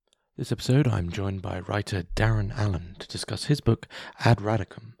This episode, I'm joined by writer Darren Allen to discuss his book Ad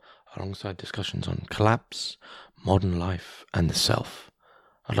Radicum, alongside discussions on collapse, modern life, and the self.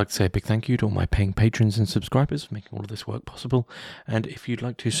 I'd like to say a big thank you to all my paying patrons and subscribers for making all of this work possible. And if you'd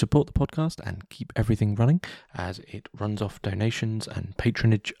like to support the podcast and keep everything running, as it runs off donations and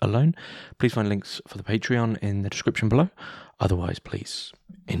patronage alone, please find links for the Patreon in the description below. Otherwise, please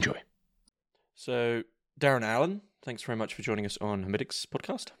enjoy. So, Darren Allen, thanks very much for joining us on Hamidic's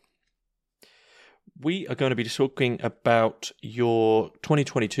podcast. We are going to be talking about your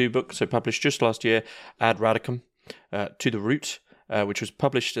 2022 book, so published just last year, Ad Radicum, To the Root, which was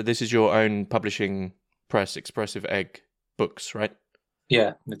published. This is your own publishing press, Expressive Egg Books, right?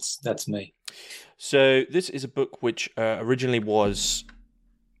 Yeah, that's me. So this is a book which originally was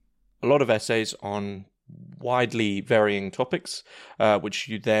a lot of essays on widely varying topics, which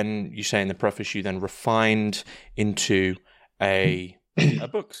you say in the preface, you then refined into a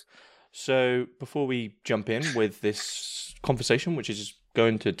book. So before we jump in with this conversation, which is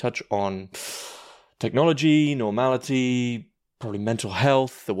going to touch on technology, normality, probably mental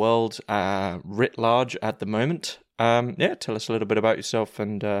health, the world writ large at the moment, tell us a little bit about yourself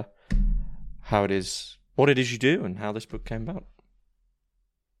and how it is, what it is you do, and how this book came about.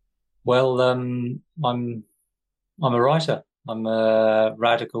 Well, I'm a writer. I'm a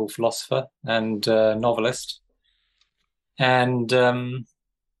radical philosopher and novelist, and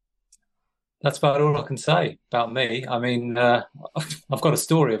that's about all I can say about me. I mean, I've got a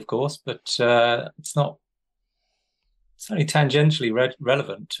story, of course, but it's only tangentially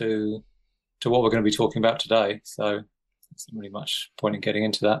relevant to what we're going to be talking about today. So there's not really much point in getting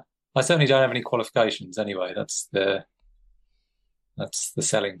into that. I certainly don't have any qualifications anyway. That's the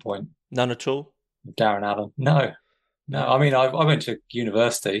selling point. None at all? Darren Allen. No. I mean, I went to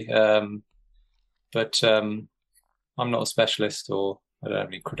university, but I'm not a specialist, or I don't have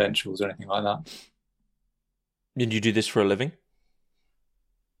any credentials or anything like that. Did you do this for a living?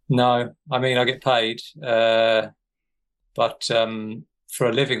 No, I mean, I get paid, but for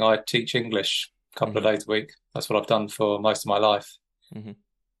a living, I teach English a couple of days a week. That's what I've done for most of my life.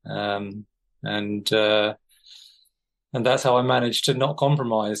 And that's how I managed to not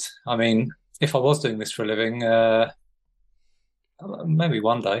compromise. I mean, if I was doing this for a living, maybe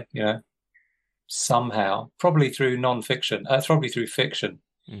one day, somehow, probably through non-fiction, probably through fiction,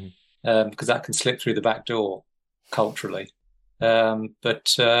 because that can slip through the back door culturally.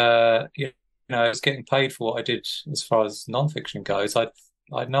 But I was getting paid for what I did as far as non-fiction goes.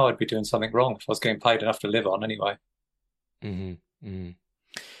 I'd know I'd be doing something wrong if I was getting paid enough to live on anyway.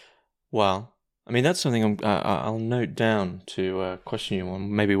 Well, I mean, that's something I'll note down to question you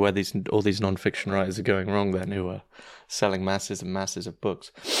on, maybe where all these non-fiction writers are going wrong then, who are selling masses and masses of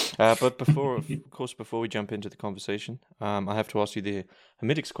books. But before we jump into the conversation, I have to ask you the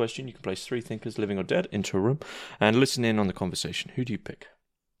Hamidic's question. You can place 3 thinkers, living or dead, into a room and listen in on the conversation. Who do you pick?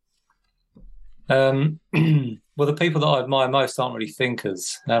 Well, the people that I admire most aren't really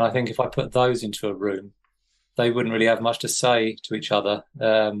thinkers. And I think if I put those into a room, they wouldn't really have much to say to each other.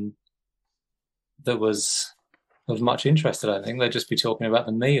 That was of much interest, I don't think. They'd just be talking about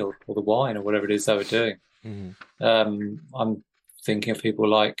the meal or the wine or whatever it is they were doing. I'm thinking of people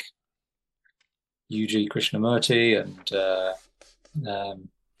like U.G. Krishnamurti and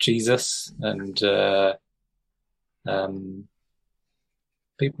Jesus and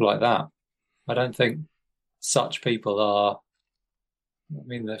people like that. I don't think such people are, I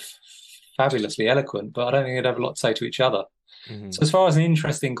mean, they're fabulously eloquent, but I don't think they'd have a lot to say to each other. So as far as an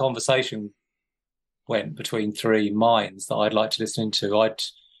interesting conversation went between 3 minds that I'd like to listen to, I'd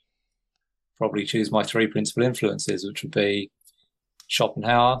probably choose my 3 principal influences, which would be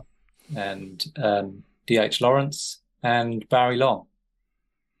Schopenhauer and D.H. Lawrence and Barry Long,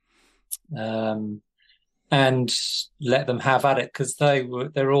 and let them have at it, because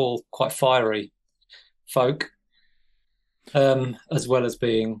they're all quite fiery folk, as well as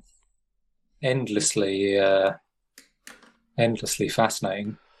being endlessly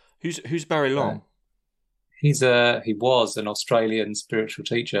fascinating. Who's Barry Long? He was an Australian spiritual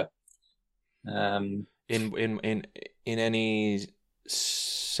teacher. In any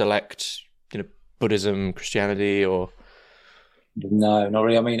select, Buddhism, Christianity, or no, not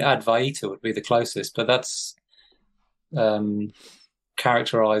really. I mean, Advaita would be the closest, but that's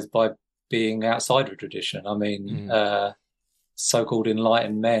characterized by being outside of tradition. I mean, so-called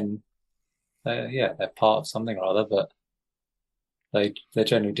enlightened men, they're part of something or other, but they're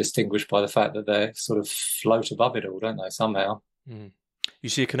generally distinguished by the fact that they sort of float above it all, don't they, somehow? You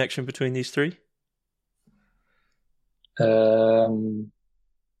see a connection between these 3?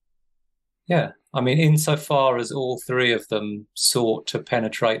 Yeah, I mean, insofar as all three of them sought to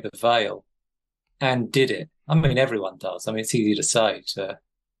penetrate the veil and did it. I mean, everyone does. I mean, it's easy to say to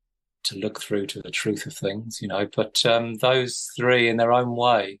look through to the truth of things, but those three in their own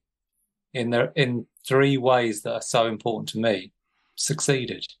way, in three ways that are so important to me,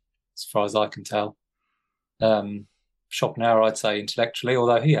 succeeded, as far as I can tell. Schopenhauer, I'd say intellectually,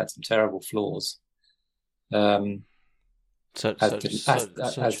 although he had some terrible flaws. As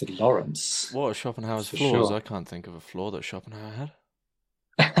did Lawrence. What are Schopenhauer's flaws? Sure. I can't think of a flaw that Schopenhauer had.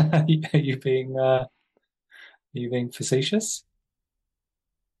 Are you being facetious?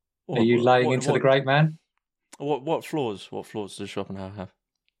 Are you laying into the great man? What flaws? What flaws does Schopenhauer have?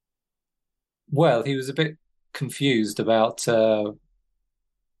 Well, he was a bit confused about the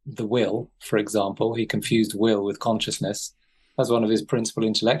will, for example. He confused will with consciousness. That's one of his principal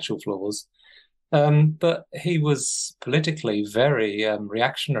intellectual flaws. But he was politically very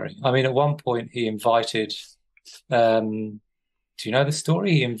reactionary. I mean, at one point he invited. Do you know the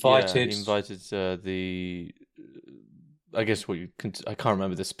story? He invited the. I guess I can't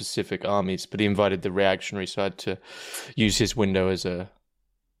remember the specific armies, but he invited the reactionary side to use his window as a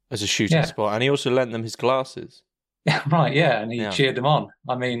shooting spot, and he also lent them his glasses. Yeah, right. Yeah, and he cheered them on.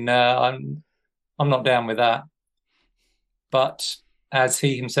 I mean, I'm not down with that, but as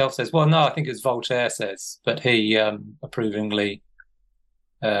he himself says, well, no, I think as Voltaire says, but he approvingly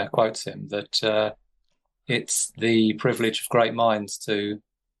quotes him that it's the privilege of great minds to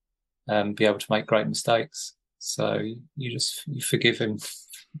be able to make great mistakes. So you forgive him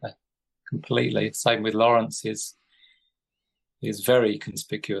completely. Same with Lawrence, his very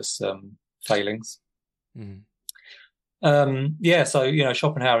conspicuous failings. Mm. So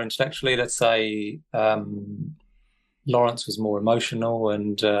Schopenhauer intellectually, let's say Lawrence was more emotional,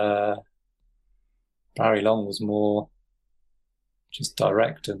 and Barry Long was more just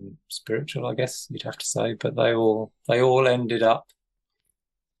direct and spiritual, I guess you'd have to say. But they all ended up.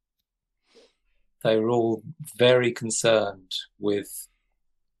 They were all very concerned with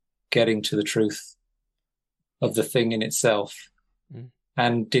getting to the truth of the thing in itself,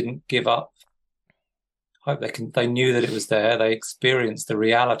 and didn't give up. I hope they knew that it was there. They experienced the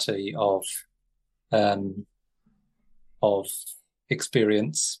reality of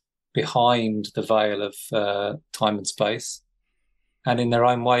experience behind the veil of time and space, and in their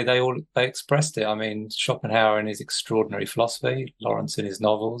own way, they expressed it. I mean, Schopenhauer in his extraordinary philosophy, Lawrence in his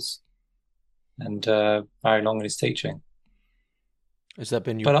novels, and Barry Long in his teaching. Has that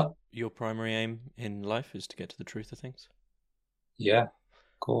been your primary aim in life, is to get to the truth of things? Yeah,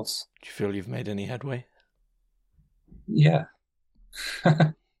 of course. Do you feel you've made any headway? Yeah.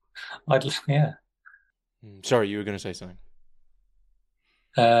 Yeah. Sorry, you were going to say something.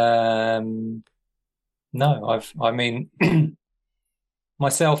 No, I mean,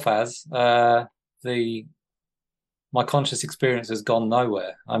 myself as my conscious experience has gone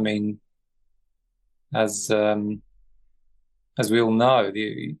nowhere. I mean, as we all know,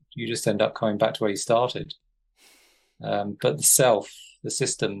 you just end up coming back to where you started. But the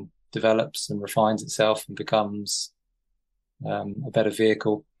system develops and refines itself and becomes a better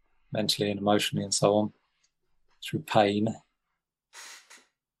vehicle mentally and emotionally and so on through pain.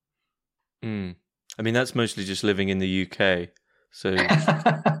 I mean, that's mostly just living in the UK. So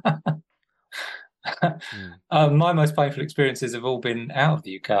my most painful experiences have all been out of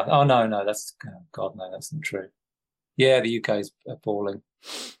the UK. Oh no, that's God, no, that's not true. Yeah, the UK is appalling.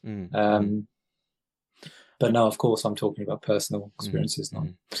 But no, of course, I'm talking about personal experiences, not.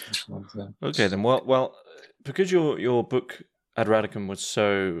 Okay, then. Well, because your book Ad Radicum was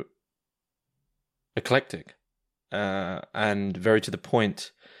so eclectic and very to the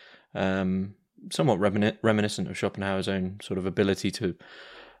point, somewhat reminiscent of Schopenhauer's own sort of ability to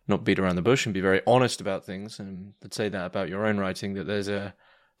not beat around the bush and be very honest about things, and I'd say that about your own writing, that there's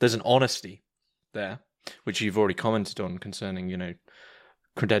an honesty there, which you've already commented on concerning,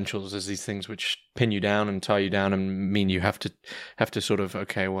 credentials as these things which pin you down and tie you down and mean you have to sort of,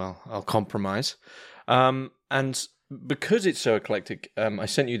 okay, well, I'll compromise. And because it's so eclectic, I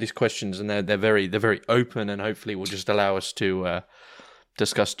sent you these questions, and they're very open, and hopefully will just allow us to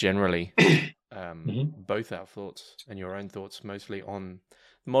discuss generally both our thoughts and your own thoughts, mostly on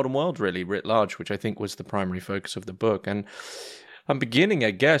the modern world, really writ large, which I think was the primary focus of the book. And I'm beginning, I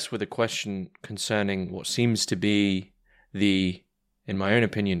guess, with a question concerning what seems to be the, in my own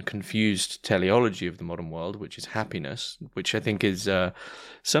opinion, confused teleology of the modern world, which is happiness, which I think is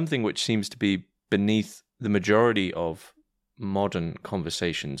something which seems to be beneath the majority of modern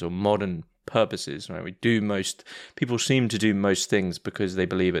conversations or modern purposes. Right? People seem to do most things because they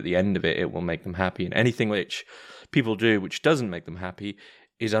believe at the end of it will make them happy, and anything which people do which doesn't make them happy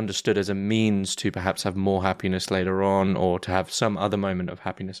is understood as a means to perhaps have more happiness later on, or to have some other moment of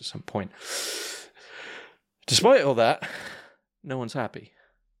happiness at some point. Despite all that, no one's happy.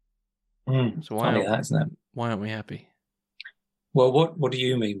 So funny that, isn't it? Why aren't we happy? Well, what do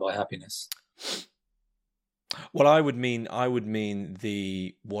you mean by happiness? Well, I would mean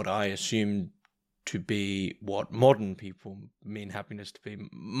what I assume to be what modern people mean happiness to be.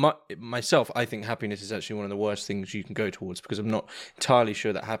 Myself, I think happiness is actually one of the worst things you can go towards, because I'm not entirely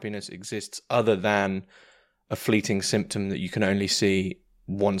sure that happiness exists other than a fleeting symptom that you can only see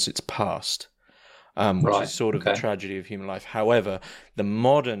once it's passed, which is sort of the tragedy of human life. However, the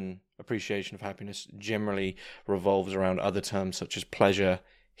modern appreciation of happiness generally revolves around other terms such as pleasure,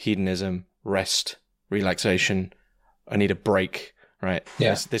 hedonism, rest, relaxation. I need a break, right?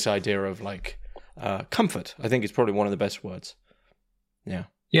 Yeah. This idea of like comfort, I think, is probably one of the best words. Yeah.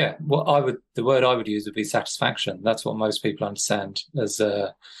 Yeah. Well, the word I would use would be satisfaction. That's what most people understand as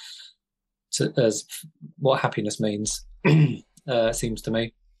what happiness means. Seems to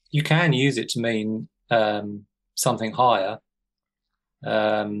me. You can use it to mean something higher,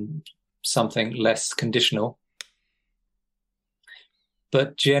 something less conditional.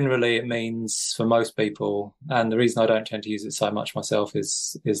 But generally it means, for most people, and the reason I don't tend to use it so much myself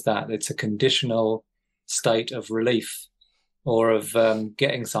is that it's a conditional state of relief or of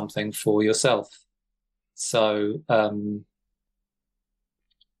getting something for yourself. So,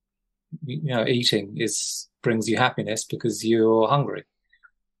 eating brings you happiness because you're hungry,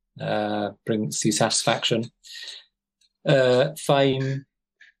 brings you satisfaction. Fame,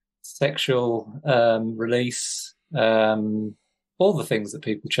 sexual release, all the things that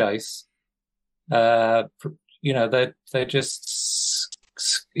people chase, they just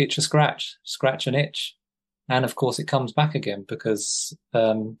itch a scratch an itch. And of course it comes back again because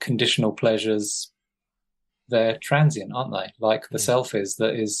conditional pleasures, they're transient, aren't they? Like the self is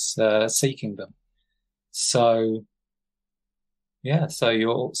that is seeking them. So, yeah,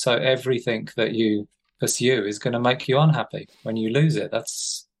 so everything that you pursue is going to make you unhappy when you lose it.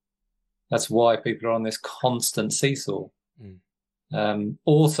 That's why people are on this constant seesaw.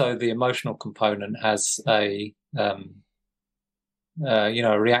 Also, the emotional component has a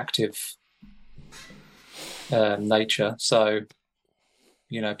reactive nature. So,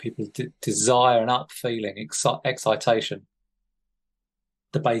 people desire an up feeling, excitation.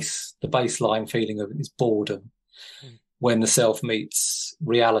 The baseline feeling of it is boredom when the self meets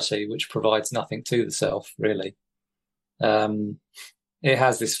reality, which provides nothing to the self, really. It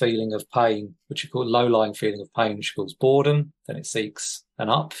has this feeling of pain, which you call low-lying feeling of pain, which calls boredom. Then it seeks an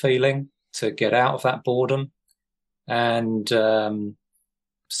up feeling to get out of that boredom. And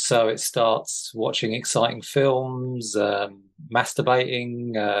so it starts watching exciting films,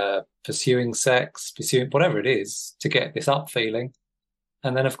 masturbating, pursuing sex, pursuing whatever it is to get this up feeling.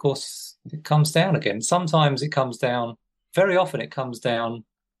 And then, of course, it comes down again. Sometimes it comes down, very often it comes down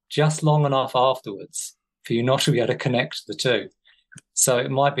just long enough afterwards for you not to be able to connect the two. So it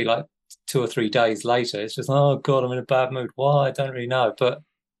might be like 2 or 3 days later, it's just, oh God, I'm in a bad mood. Why? I don't really know. But,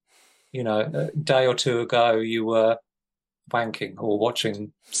 a day or two ago, you were wanking or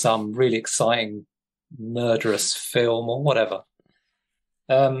watching some really exciting murderous film or whatever.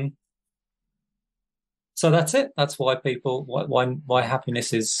 So that's it. That's why why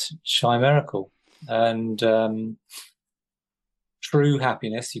happiness is chimerical. And true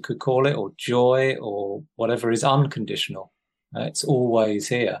happiness, you could call it, or joy, or whatever, is unconditional. It's always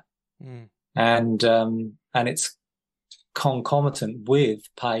here. And it's concomitant with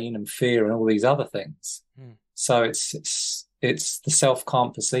pain and fear and all these other things. So it's the self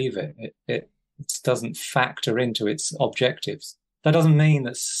can't perceive it. It doesn't factor into its objectives. That doesn't mean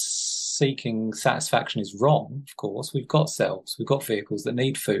that seeking satisfaction is wrong. Of course, we've got selves, we've got vehicles that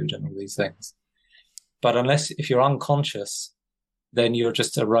need food and all these things. But if you're unconscious, then you're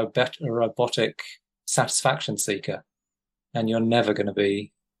just a robotic satisfaction seeker, and you're never going to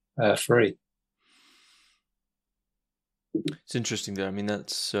be free. It's interesting there. I mean,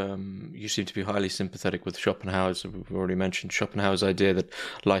 that's you seem to be highly sympathetic with Schopenhauer's, we've already mentioned, Schopenhauer's idea that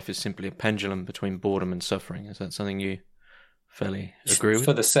life is simply a pendulum between boredom and suffering. Is that something you fairly agree with?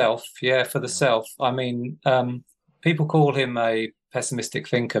 For the self, yeah, for the self. I mean, people call him a pessimistic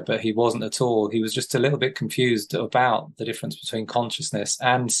thinker, but he wasn't at all. He was just a little bit confused about the difference between consciousness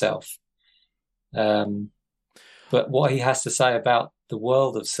and self. But what he has to say about the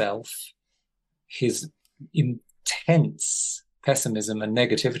world of self, his intense pessimism and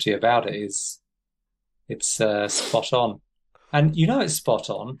negativity about it it's spot on. And it's spot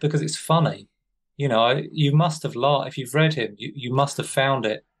on because it's funny. You must have laughed. If you've read him, you must have found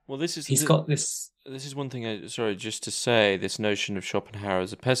it. Well, he's got this this is one thing. Sorry, just to say, this notion of Schopenhauer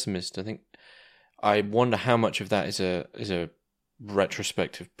as a pessimist. I think I wonder how much of that is a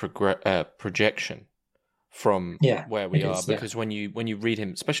retrospective projection from Yeah, where it we are. is. Yeah, Because when you read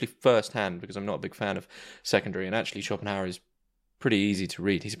him, especially firsthand, because I'm not a big fan of secondary, and actually Schopenhauer is pretty easy to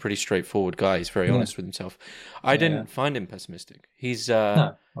read. He's a pretty straightforward guy. He's very yeah, honest with himself. I yeah. didn't find him pessimistic. He's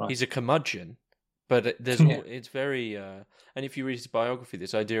No, right. he's a curmudgeon, but Yeah, it's very and if you read his biography,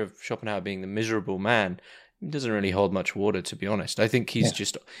 this idea of Schopenhauer being the miserable man doesn't really hold much water, to be honest. I think yeah,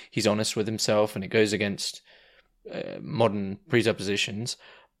 he's honest with himself, and it goes against modern presuppositions.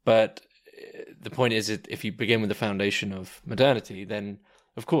 But the point is that if you begin with the foundation of modernity, then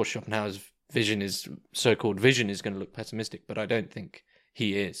of course Schopenhauer's so-called vision is going to look pessimistic. But I don't think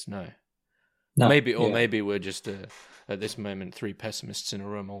he is. No, no, yeah. maybe we're just at this moment three pessimists in a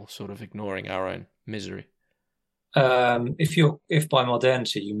room, all sort of ignoring our own misery. If by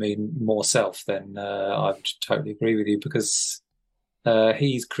modernity you mean more self, then I would totally agree with you, because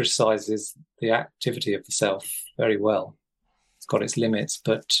he criticizes the activity of the self very well. It's got its limits,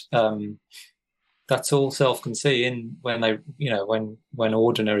 but that's all self can see. In when they, when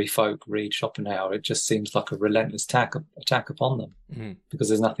ordinary folk read Schopenhauer, it just seems like a relentless attack upon them, because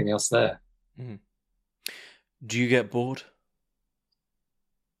there's nothing else there. Do you get bored?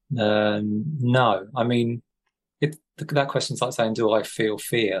 No, I mean, that question's like saying, do I feel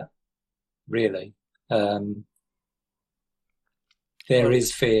fear? Really? There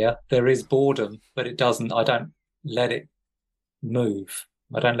is fear, there is boredom, but it doesn't. I don't let it move.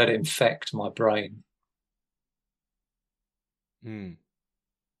 I don't let it infect my brain.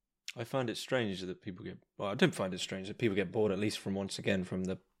 I find it strange that people get. Well, I don't find it strange that people get bored. At least from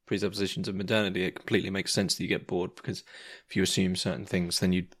the presuppositions of modernity, it completely makes sense that you get bored, because if you assume certain things,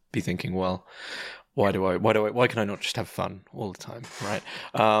 then you'd be thinking, well, why can I not just have fun all the time, right?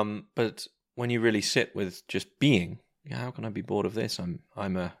 But when you really sit with just being, how can I be bored of this? I'm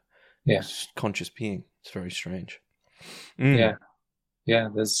a conscious being. It's very strange. Yeah.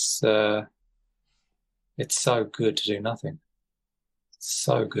 There's it's so good to do nothing. It's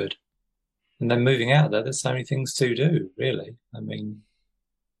so good. And then moving out there's so many things to do, really. I mean,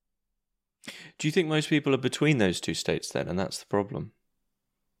 do you think most people are between those two states then, and that's the problem?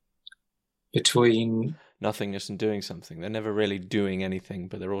 Between nothingness and doing something. They're never really doing anything,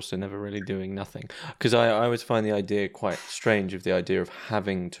 but they're also never really doing nothing. Because I always find the idea quite strange, of the idea of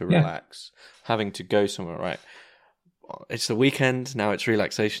having to relax, having to go somewhere, right? It's the weekend, now it's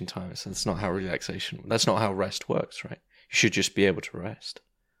relaxation time. So that's not how rest works, right? You should just be able to rest.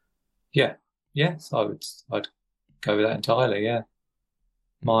 Yeah. Yes, I'd go with that entirely, yeah.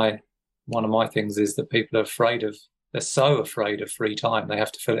 One of my things is that people are they're so afraid of free time, they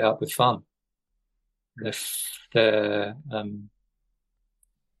have to fill it up with fun. Their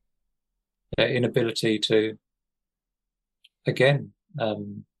inability to, again,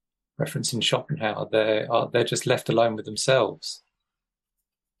 referencing Schopenhauer, they're just left alone with themselves,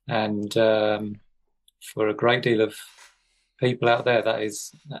 and for a great deal of people out there, that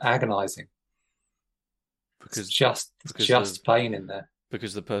is agonizing. Because it's just pain in there.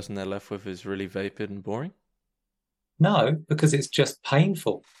 Because the person they're left with is really vapid and boring? No, because it's just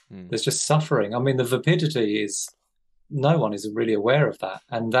painful. There's just suffering. I mean, the vapidity is, no one is really aware of that.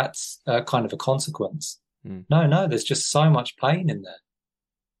 And that's kind of a consequence. No, there's just so much pain in there.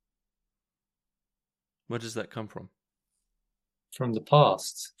 Where does that come from? From the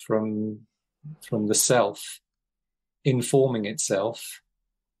past, from the self informing itself.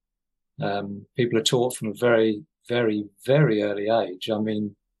 People are taught from a very, very, very early age. I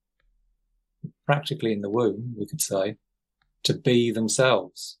mean, practically in the womb, we could say, to be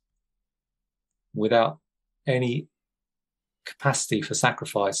themselves without any capacity for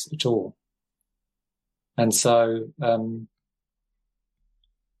sacrifice at all. And so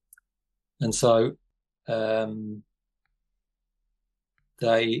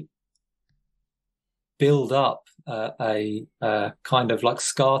they build up a kind of like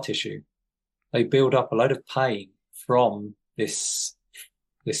scar tissue. They build up a load of pain from this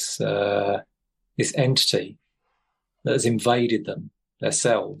entity that has invaded them, their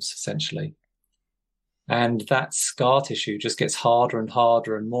selves, essentially. And that scar tissue just gets harder and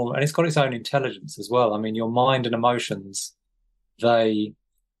harder and more. And it's got its own intelligence as well. I mean, your mind and emotions, they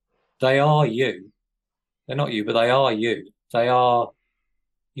are you. They're not you, but they are you. They are,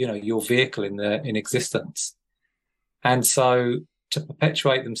 your vehicle in existence. And so to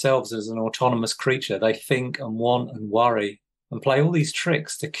perpetuate themselves as an autonomous creature, they think and want and worry and play all these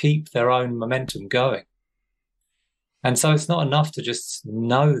tricks to keep their own momentum going. And so it's not enough to just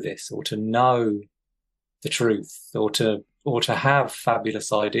know this, or to know the truth, or to have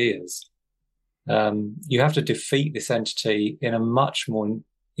fabulous ideas. You have to defeat this entity in a much more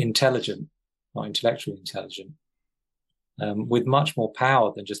intelligent, not intellectually intelligent, with much more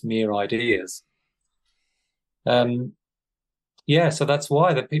power than just mere ideas. So that's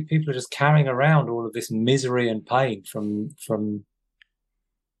why the people are just carrying around all of this misery and pain from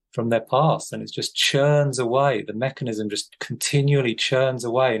their past, and it just churns away. The mechanism just continually churns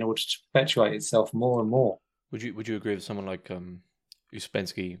away in order to perpetuate itself more and more. Would you agree with someone like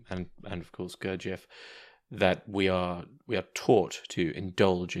Uspensky and of course Gurdjieff that we are taught to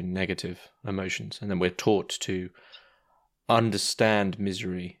indulge in negative emotions, and then we're taught to understand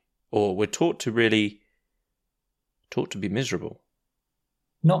misery, or we're taught to be miserable?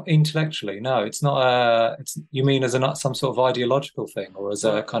 Not intellectually, no. It's not. You mean as some sort of ideological thing, or as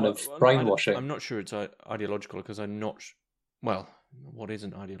a kind of brainwashing? I'm not sure it's ideological, because I'm not. Well, what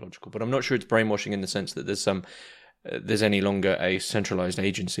isn't ideological? But I'm not sure it's brainwashing in the sense that there's any longer a centralized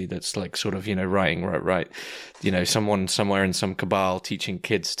agency that's like sort of, right, someone somewhere in some cabal teaching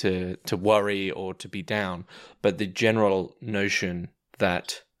kids to worry or to be down. But the general notion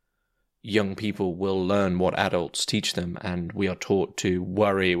that young people will learn what adults teach them, and we are taught to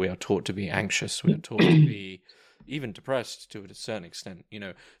worry, we are taught to be anxious, we are taught to be even depressed to a certain extent.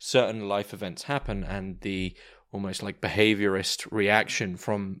 Certain life events happen, and the almost like behaviorist reaction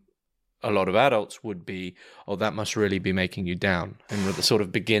from a lot of adults would be, oh, that must really be making you down, and it sort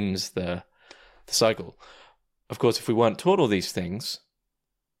of begins the cycle. Of course, if we weren't taught all these things,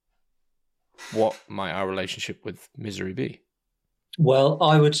 what might our relationship with misery be? Well,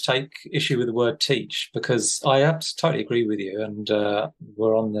 I would take issue with the word teach, because I totally agree with you, and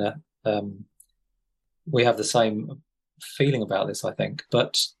we're on we have the same feeling about this, I think.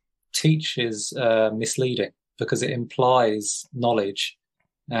 But teach is misleading, because it implies knowledge,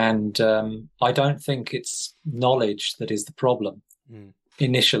 and I don't think it's knowledge that is the problem.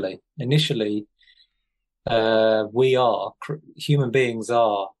 Initially, human beings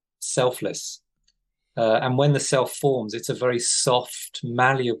are selfless. And when the self forms, it's a very soft,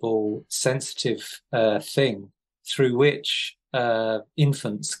 malleable, sensitive thing through which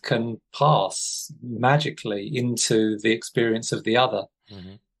infants can pass magically into the experience of the other.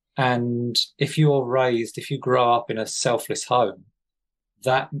 Mm-hmm. And if you grow up in a selfless home,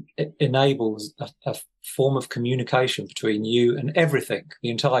 that enables a form of communication between you and everything, the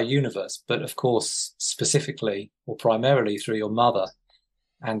entire universe, but of course, specifically or primarily through your mother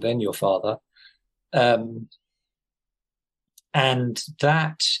and then your father. And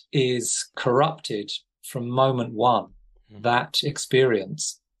that is corrupted from moment one, that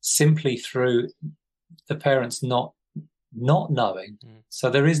experience, simply through the parents not knowing. So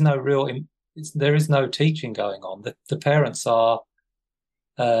there is no teaching going on. The parents are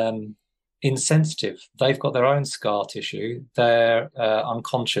insensitive. They've got their own scar tissue. They're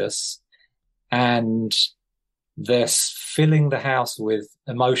unconscious, and they're filling the house with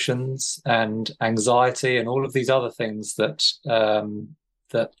emotions and anxiety and all of these other things that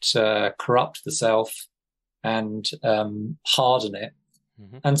corrupt the self and harden it.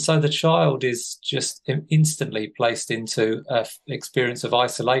 Mm-hmm. And so the child is just instantly placed into an experience of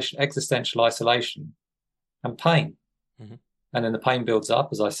isolation, existential isolation and pain. Mm-hmm. And then the pain builds up,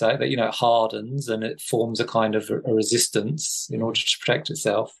 as I say, that, it hardens and it forms a kind of a resistance in order to protect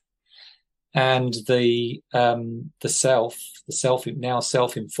itself. And the now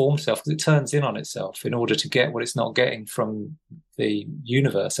self-informed self, because it turns in on itself in order to get what it's not getting from the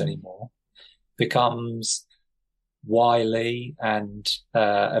universe anymore, becomes wily and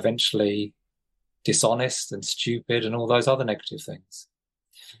eventually dishonest and stupid and all those other negative things.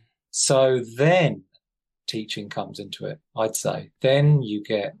 So then teaching comes into it, I'd say. Then you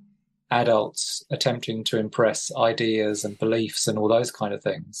get adults attempting to impress ideas and beliefs and all those kind of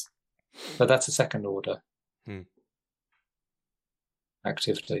things. But that's a second order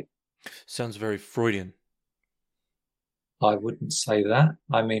activity. Sounds very Freudian. I wouldn't say that.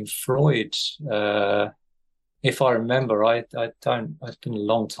 I mean, Freud, if I remember, I don't, it's been a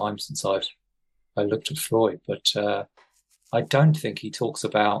long time since I looked at Freud, but I don't think he talks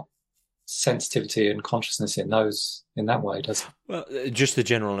about sensitivity and consciousness in that way, does he? Well, just the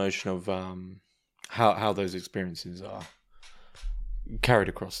general notion of how those experiences are carried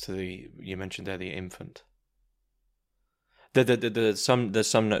across to you mentioned there, the infant. There's some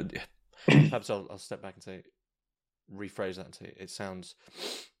perhaps I'll step back and rephrase that and say it sounds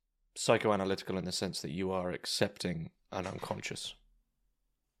psychoanalytical in the sense that you are accepting an unconscious.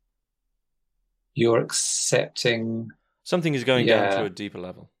 You're accepting something is going down to a deeper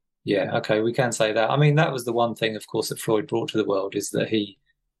level. Yeah, okay, we can say that. I mean, that was the one thing, of course, that Freud brought to the world, is that he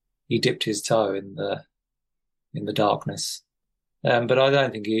dipped his toe in the darkness. But I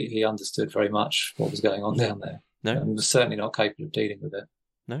don't think he understood very much what was going on down there. No, And was certainly not capable of dealing with it.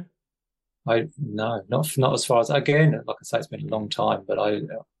 no. No, not as far as, again, like I say, it's been a long time, but I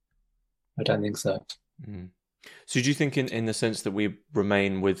don't think so. Mm. So do you think in the sense that we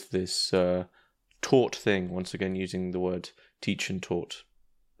remain with this taught thing, once again using the word teach and taught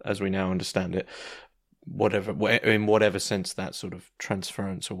as we now understand it, in whatever sense that sort of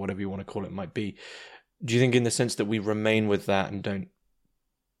transference or whatever you want to call it might be, do you think in the sense that we remain with that and don't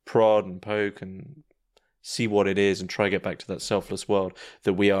prod and poke and see what it is and try to get back to that selfless world,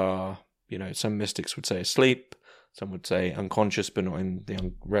 that we are, some mystics would say asleep, some would say unconscious, but not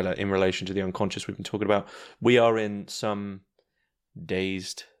in relation to the unconscious we've been talking about. We are in some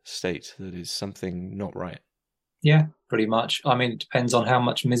dazed state that is something not right. Yeah, pretty much. I mean, it depends on how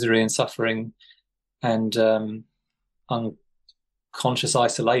much misery and suffering and unconscious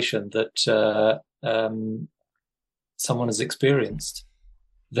isolation that someone has experienced.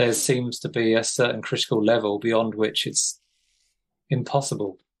 There seems to be a certain critical level beyond which it's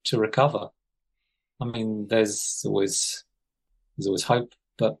impossible to recover. I mean, there's always hope,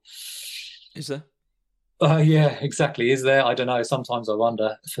 but is there? Yeah, exactly. Is there? I don't know. Sometimes I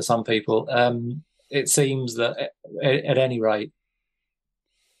wonder for some people. It seems that at any rate,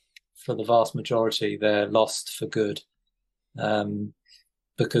 for the vast majority, they're lost for good,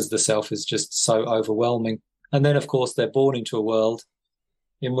 because the self is just so overwhelming. And then, of course, they're born into a world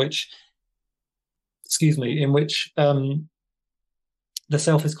in which, the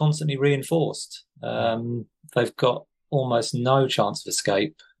self is constantly reinforced. They've got almost no chance of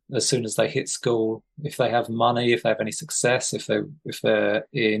escape as soon as they hit school. If they have money, if they have any success, if they're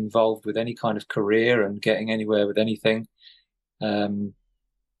involved with any kind of career and getting anywhere with anything,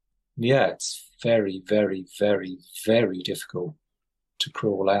 it's very, very, very, very difficult to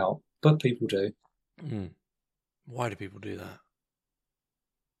crawl out. But people do. Why do people do that?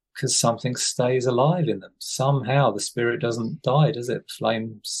 Because something stays alive in them. Somehow the spirit doesn't die, does it? The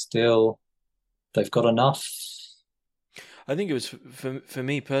flame still, they've got enough. I think it was, for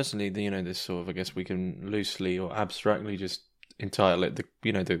me personally, this sort of, I guess we can loosely or abstractly just entitle it,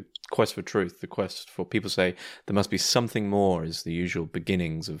 the quest for truth, the quest for, people say there must be something more, is the usual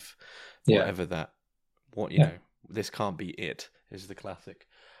beginnings of whatever that, this can't be it, is the classic.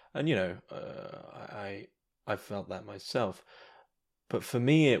 And, I felt that myself. But for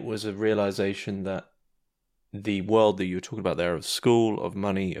me, it was a realization that the world that you were talking about there, of school, of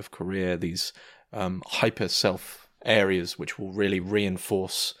money, of career, these hyper self areas which will really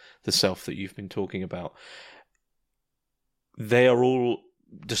reinforce the self that you've been talking about, they are all,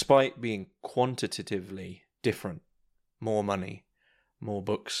 despite being quantitatively different, more money, more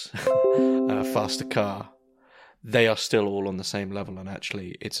books, a faster car, they are still all on the same level. And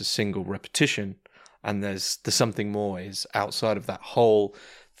actually, it's a single repetition. And there's something more is outside of that whole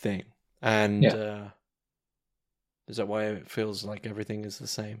thing. And is that why it feels like everything is the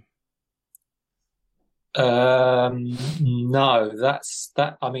same? No,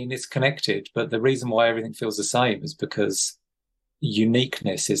 I mean, it's connected, but the reason why everything feels the same is because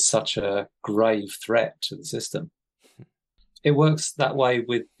uniqueness is such a grave threat to the system. It works that way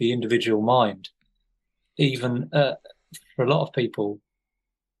with the individual mind. Even for a lot of people,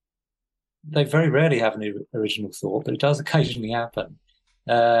 they very rarely have an original thought, but it does occasionally happen.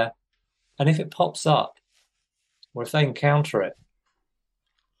 And if it pops up, or if they encounter it,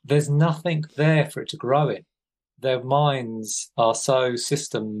 there's nothing there for it to grow in. Their minds are so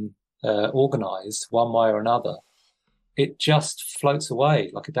system organized one way or another. It just floats away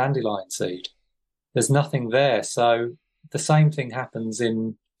like a dandelion seed. There's nothing there. So the same thing happens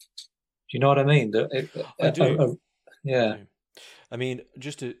in, do you know what I mean? I do. Yeah. I mean,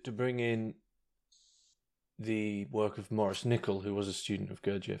 just to bring in the work of Maurice Nicoll, who was a student of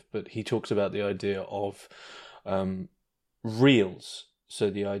Gurdjieff, but he talks about the idea of reals. So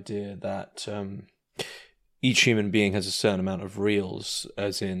the idea that each human being has a certain amount of reals,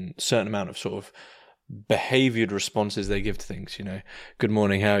 as in a certain amount of sort of behaviored responses they give to things. Good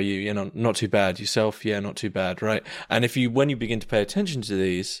morning, how are you? Not too bad. Yourself? Yeah, not too bad, right? And when you begin to pay attention to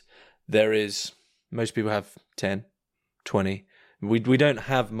these, most people have 10, 20. We don't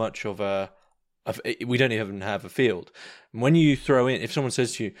have much of we don't even have a field. When you throw in, if someone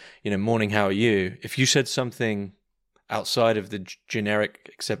says to you, morning, how are you? If you said something outside of the generic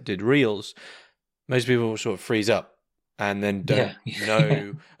accepted reels, most people will sort of freeze up and then don't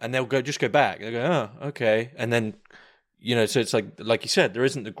know, and they'll just go back. They'll go, oh, okay. And then, so it's like you said, there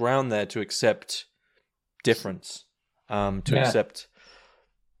isn't the ground there to accept difference, accept,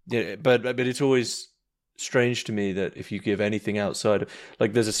 but it's always strange to me that if you give anything outside of,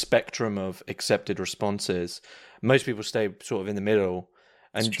 like, there's a spectrum of accepted responses. Most people stay sort of in the middle,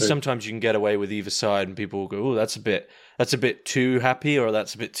 and sometimes you can get away with either side, and people will go, "Oh, that's a bit too happy," or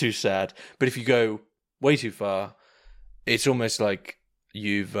 "That's a bit too sad." But if you go way too far, it's almost like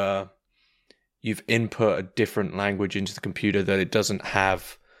you've input a different language into the computer that it doesn't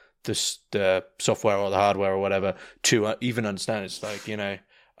have the software or the hardware or whatever to even understand. It's like,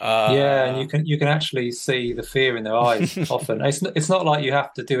 yeah, and you can actually see the fear in their eyes often. It's not like you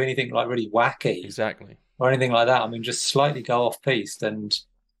have to do anything like really wacky exactly or anything like that. I mean, just slightly go off piste and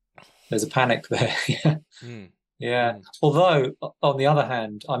there's a panic there. Yeah. Yeah. Although, on the other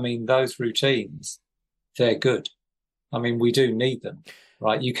hand, I mean, those routines, they're good. I mean, we do need them,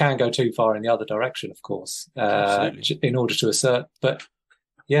 right? You can go too far in the other direction, of course, in order to assert. But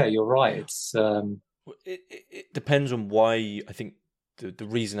yeah, you're right. It depends on why. I think the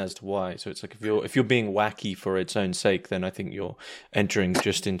reason as to why. So it's like if you're being wacky for its own sake, then I think you're entering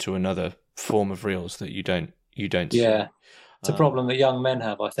just into another form of reels that you don't see. Yeah. It's a problem that young men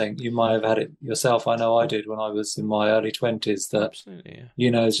have, I think. You might have had it yourself. I know I did when I was in my early 20s. That, absolutely,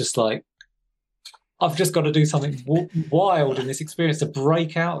 yeah. It's just like, I've just got to do something wild in this experience to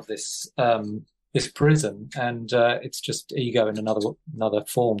break out of this prison, and it's just ego in another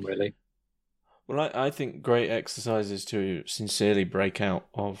form, really. Well, I think great exercises to sincerely break out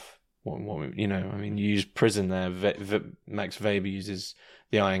of what I mean, you use prison there. Max Weber uses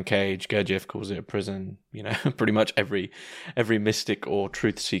the iron cage. Gurdjieff calls it a prison. Pretty much every mystic or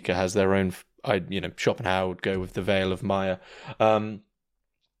truth seeker has their own. Schopenhauer would go with the veil of Maya.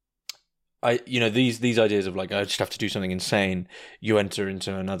 These ideas of like, I just have to do something insane. You enter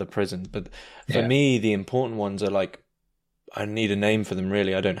into another prison. But for me, the important ones are like, I need a name for them,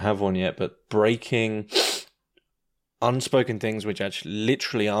 really. I don't have one yet, but breaking unspoken things which actually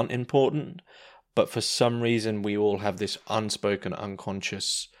literally aren't important, but for some reason we all have this unspoken,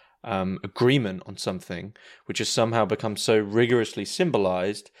 unconscious agreement on something, which has somehow become so rigorously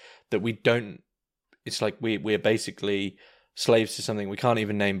symbolized that we don't. It's like we're basically slaves to something we can't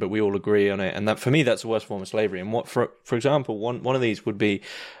even name, but we all agree on it. And that, for me, that's the worst form of slavery. And what, for example, one of these would be,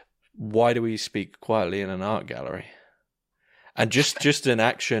 why do we speak quietly in an art gallery? And just an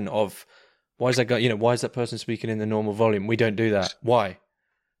action of, why is that guy, why is that person speaking in the normal volume? We don't do that. Why?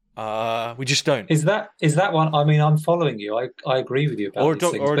 We just don't. Is that one? I mean, I'm following you. I agree with you about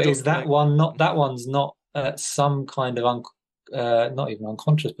these things. But is that one not? That one's not some kind of not even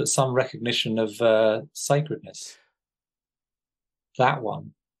unconscious, but some recognition of sacredness. That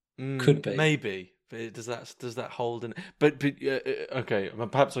one could be, maybe. But does that hold in? But okay.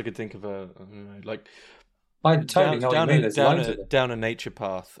 Perhaps I could think of I totally know what you mean. There's loads of them. Down a nature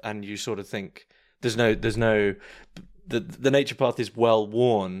path, and you sort of think there's no the nature path is well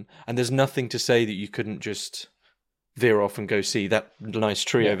worn, and there's nothing to say that you couldn't just veer off and go see that nice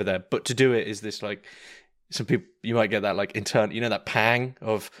tree over there. But to do it is this, like, some people, you might get that like internal, that pang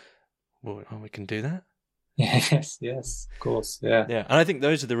of, well, we can do that. Yes, of course, yeah. And I think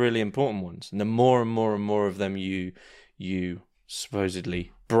those are the really important ones. And the more and more and more of them you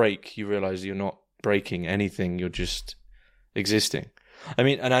supposedly break, you realize you're not breaking anything, you're just existing. I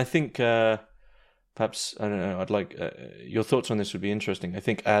mean, and I think perhaps, I don't know, I'd like your thoughts on this would be interesting. I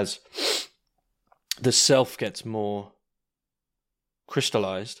think as the self gets more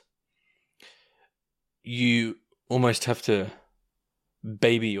crystallized, you almost have to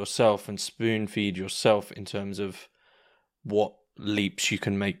baby yourself and spoon feed yourself in terms of what leaps you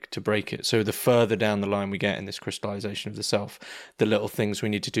can make to break it. So the further down the line we get in this crystallization of the self, the little things we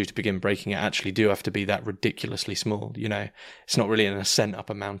need to do to begin breaking it actually do have to be that ridiculously small. It's not really an ascent up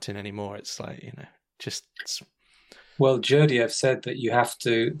a mountain anymore. It's like, Well, Gurdjieff said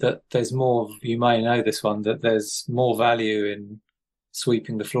that there's more, you may know this one, that there's more value in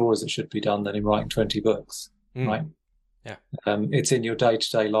sweeping the floor as it should be done than in writing 20 books, right? Yeah. It's in your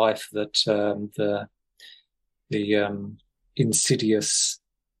day-to-day life that the insidious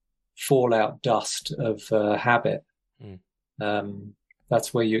fallout dust of habit,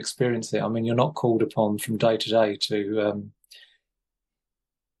 that's where you experience it. I mean, you're not called upon from day to day to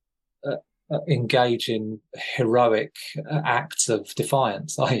engage in heroic acts of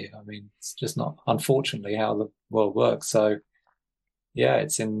defiance, are you? I mean, it's just not, unfortunately, how the world works. So, yeah,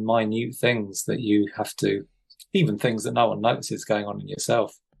 it's in minute things that you have to, even things that no one notices going on in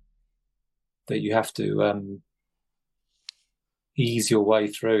yourself, that you have to ease your way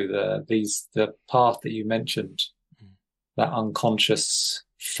through. The path that you mentioned, that unconscious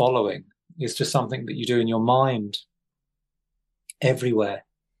following, is just something that you do in your mind everywhere,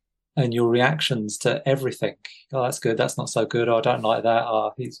 and your reactions to everything. Oh, that's good. That's not so good. Oh, I don't like that.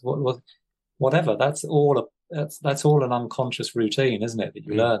 Oh, whatever. That's all an unconscious routine, isn't it? That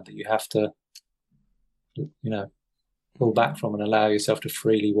you learn that you have to, pull back from and allow yourself to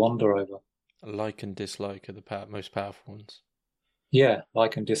freely wander over. Like and dislike are the most powerful ones. Yeah,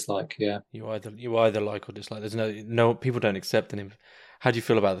 like and dislike. Yeah, you either like or dislike. There's no people don't accept an. How do you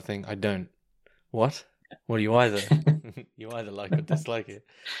feel about the thing? I don't. What? Well, you either you either like or dislike it.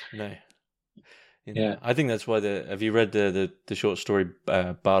 No. Yeah. I think that's why have you read the short story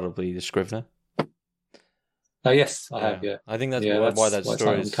Bartleby the Scrivener? Oh yes, I have. Yeah, I think that's why that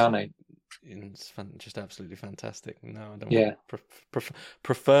story is uncanny. It's just absolutely fantastic. No, I don't. Yeah.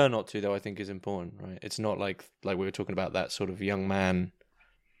 Prefer not to, though. I think is important, right? It's not like we were talking about that sort of young man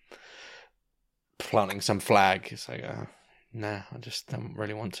planting some flag. It's like, nah, I just don't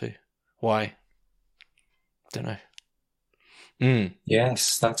really want to. Why? Don't know.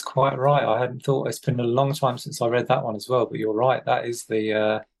 Yes, that's quite right. I hadn't thought. It's been a long time since I read that one as well. But you're right. That is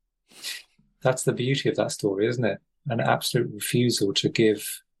that's the beauty of that story, isn't it? An absolute refusal to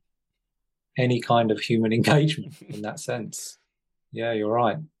give any kind of human engagement in that sense. Yeah, you're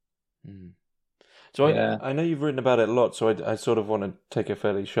right. So I know you've written about it a lot, so I sort of want to take a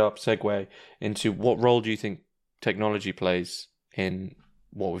fairly sharp segue into what role do you think technology plays in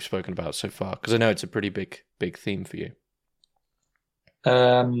what we've spoken about so far? Because I know it's a pretty big theme for you.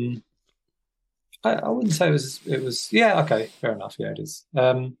 I wouldn't say it was. Yeah, okay, fair enough. Yeah, it is.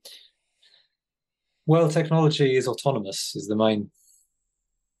 Well, technology is autonomous, is the main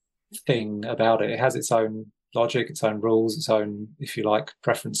thing about it. It has its own logic, its own rules, its own, if you like,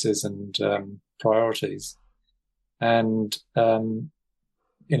 preferences and priorities. And in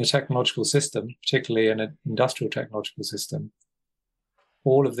a technological system, particularly in an industrial technological system,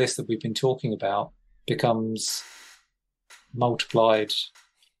 all of this that we've been talking about becomes multiplied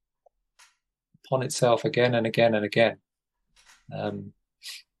upon itself again and again and again,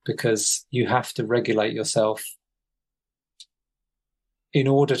 because you have to regulate yourself in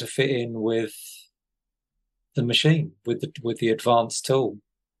order to fit in with the machine, with the advanced tool,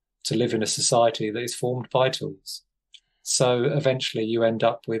 to live in a society that is formed by tools. So eventually you end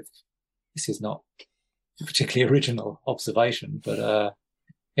up with, this is not a particularly original observation, but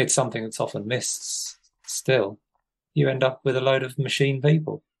it's something that's often missed still. You end up with a load of machine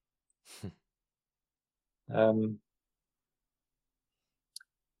people. And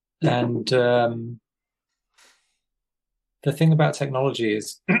the thing about technology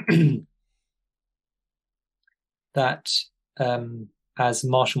is that, as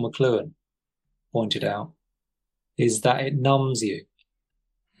Marshall McLuhan pointed out, is that it numbs you.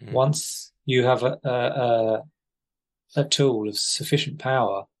 Once you have a tool of sufficient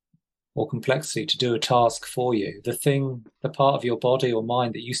power or complexity to do a task for you, the part of your body or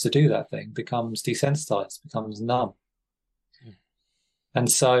mind that used to do that thing becomes desensitized, becomes numb. And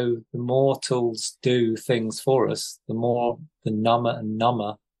so the more tools do things for us, the number and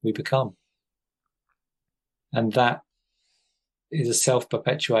number we become. And that is a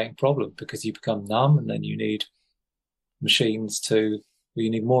self-perpetuating problem, because you become numb and then you need you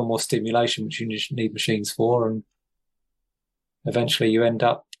need more and more stimulation, which you need machines for. And eventually you end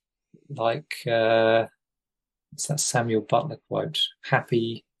up like, it's that Samuel Butler quote,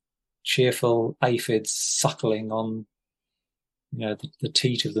 happy, cheerful aphids suckling on the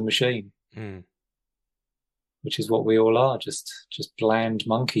teat of the machine, which is what we all are, just bland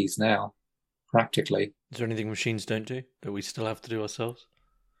monkeys now, practically. Is there anything machines don't do that we still have to do ourselves?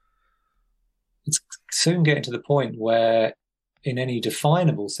 It's soon getting to the point where, in any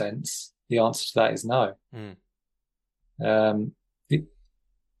definable sense, the answer to that is no.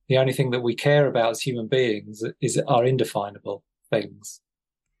 The only thing that we care about as human beings are indefinable things.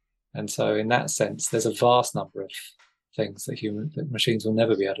 And so in that sense, there's a vast number of things that machines will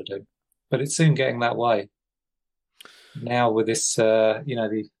never be able to do. But it's soon getting that way. Now with this, the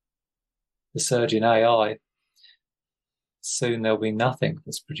surge in AI, soon there'll be nothing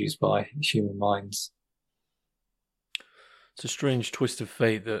that's produced by human minds. It's a strange twist of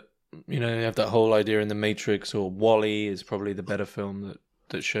fate that, you have that whole idea in The Matrix, or WALL-E is probably the better film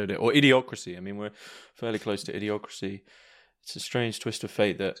that showed it, or Idiocracy. I mean, we're fairly close to Idiocracy. It's a strange twist of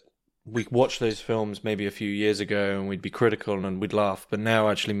fate that we watched those films maybe a few years ago and we'd be critical and we'd laugh, but now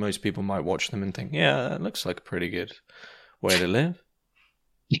actually most people might watch them and think, yeah, that looks like a pretty good way to live.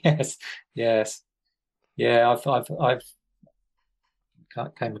 Yes. Yeah, I've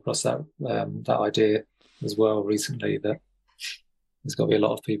came across that idea as well recently, that there's got to be a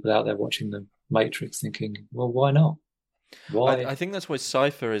lot of people out there watching The Matrix thinking, well, why not? Why? I think that's why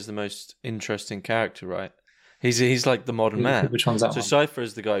Cypher is the most interesting character, right? He's like the modern man. Which one's that so one? Cypher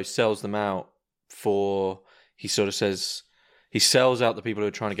is the guy who sells them out for, he sort of says, he sells out the people who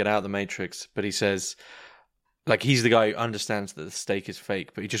are trying to get out of the Matrix, but he says, like, he's the guy who understands that the stake is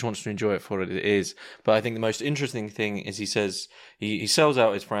fake, but he just wants to enjoy it for what it is. But I think the most interesting thing is he says, he sells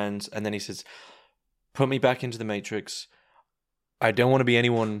out his friends, and then he says, put me back into the Matrix. I don't want to be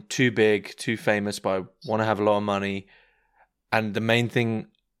anyone too big, too famous, but I want to have a lot of money. And the main thing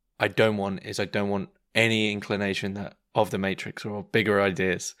I don't want any inclination of the Matrix or bigger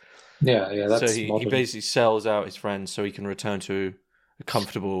ideas. Yeah, that's so he basically sells out his friends so he can return to a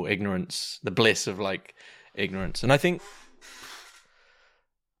comfortable ignorance, the bliss of like ignorance. And I think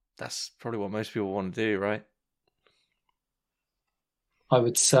that's probably what most people want to do, right? I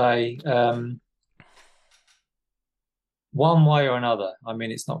would say one way or another. I mean,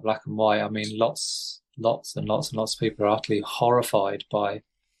 it's not black and white. I mean, lots and lots of people are utterly horrified by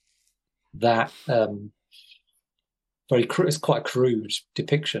that it's quite a crude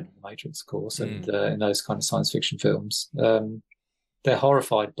depiction of the Matrix, of course, and in those kind of science fiction films. They're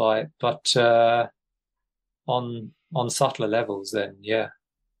horrified by it, but on subtler levels, then yeah,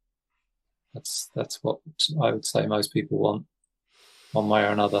 that's what I would say most people want, one way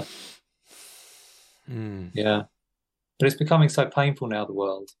or another. Yeah, but it's becoming so painful now, the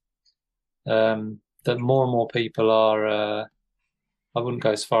world, that more and more people are. I wouldn't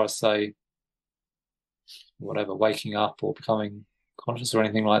go as far as say, whatever, waking up or becoming conscious or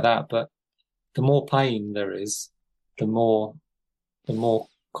anything like that, but the more pain there is, the more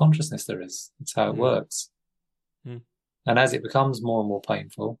consciousness there is. That's how it works. And as it becomes more and more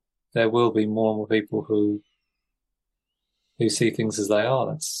painful, there will be more and more people who see things as they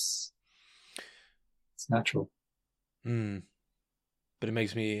are. It's natural. But it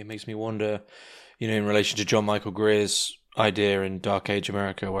makes me wonder, in relation to John Michael Greer's idea in Dark Age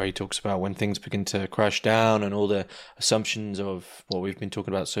America, where he talks about when things begin to crash down and all the assumptions of what we've been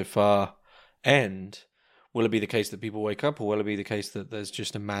talking about so far end, will it be the case that people wake up, or will it be the case that there's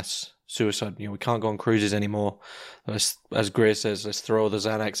just a mass suicide? We can't go on cruises anymore. As Greer says, let's throw the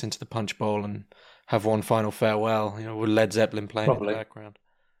Xanax into the punch bowl and have one final farewell, with Led Zeppelin playing in the background.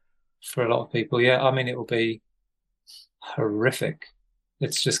 For a lot of people, yeah. I mean, it will be horrific.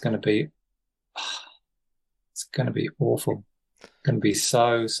 It's just going to be... It's going to be awful. It's going to be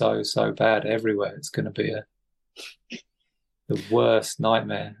so bad everywhere. It's going to be the worst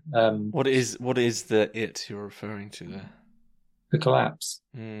nightmare. What is the it you're referring to there? The collapse.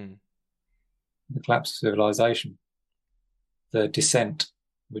 The collapse of civilization. The descent,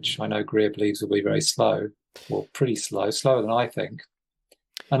 which I know Greer believes will be very slow, or pretty slower than I think.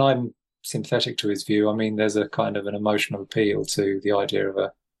 And I'm sympathetic to his view. I mean, there's a kind of an emotional appeal to the idea of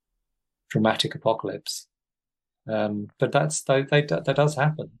a dramatic apocalypse. But that does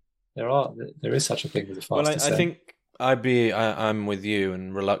happen. There is such a thing as a fast descent. I think I'm with you,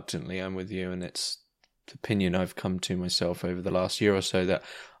 and reluctantly I'm with you, and it's the opinion I've come to myself over the last year or so, that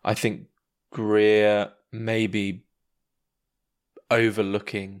I think Greer may be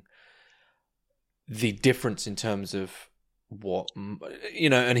overlooking the difference in terms of what,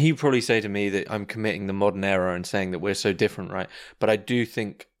 and he'd probably say to me that I'm committing the modern era and saying that we're so different, right? But I do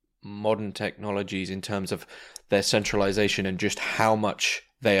think modern technologies, in terms of their centralization and just how much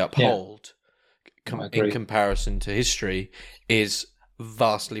they uphold in comparison to history, is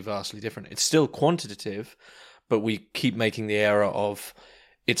vastly different. It's still quantitative, but we keep making the error of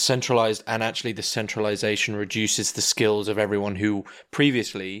it's centralized, and actually the centralization reduces the skills of everyone who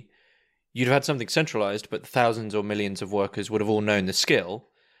previously you'd have had something centralized, but thousands or millions of workers would have all known the skill,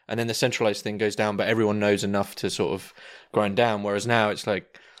 and then the centralized thing goes down, but everyone knows enough to sort of grind down. Whereas now it's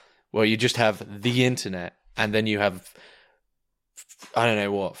like, well, you just have the internet, and then you have, I don't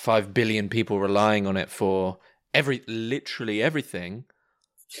know what, 5 billion people relying on it for literally everything.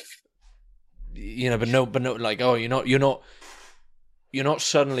 But no, like, oh, you're not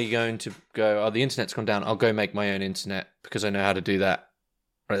suddenly going to go, oh, the internet's gone down, I'll go make my own internet because I know how to do that.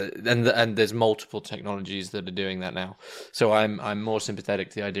 And there's multiple technologies that are doing that now. So I'm more sympathetic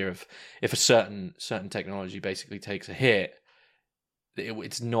to the idea of, if a certain technology basically takes a hit,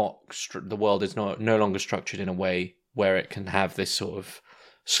 it's not, the world is no longer structured in a way where it can have this sort of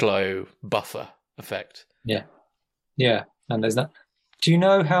slow buffer effect. Yeah, and there's that. Do you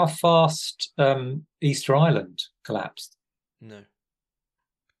know how fast Easter Island collapsed? No,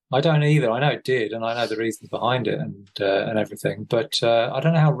 I don't either. I know it did, and I know the reasons behind it and everything. But I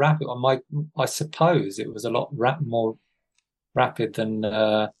don't know how rapid. I suppose it was a lot more rapid than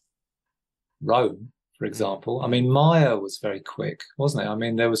Rome, for example. I mean, Maya was very quick, wasn't it? I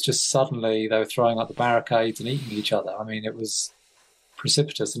mean, there was just suddenly they were throwing up the barricades and eating each other. I mean, it was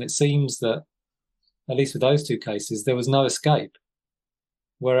precipitous, and it seems that, at least with those two cases, there was no escape.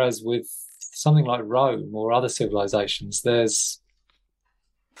 Whereas with something like Rome or other civilizations,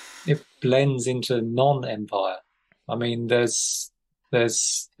 it blends into non-empire. I mean, there's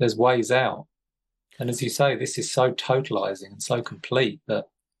ways out. And as you say, this is so totalizing and so complete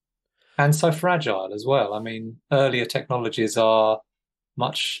and so fragile as well. I mean, earlier technologies are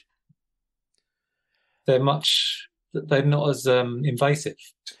much, they're not as invasive.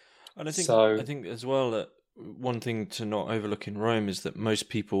 And I So think as well that one thing to not overlook in Rome is that most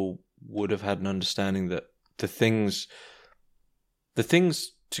people would have had an understanding that the things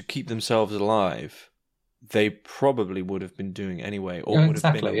to keep themselves alive, they probably would have been doing anyway, or would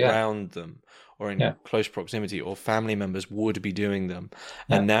have been around them, or in close proximity, or family members would be doing them.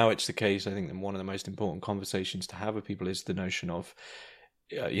 And now it's the case, I think, that one of the most important conversations to have with people is the notion of,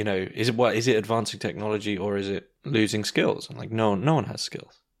 is it advancing technology or is it losing skills? And like, no one has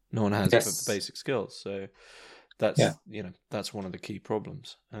skills. No one has basic skills. So that's that's one of the key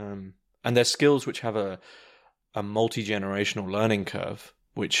problems. And there's skills which have a multi-generational learning curve,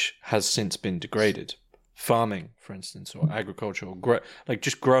 which has since been degraded. Farming, for instance, or agriculture, or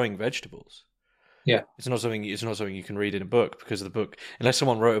just growing vegetables. Yeah, it's not something you can read in a book, because the book, unless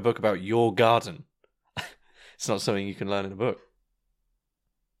someone wrote a book about your garden, it's not something you can learn in a book.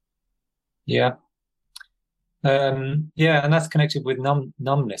 Yeah. And that's connected with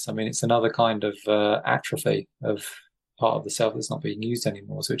numbness. I mean, it's another kind of atrophy of part of the self that's not being used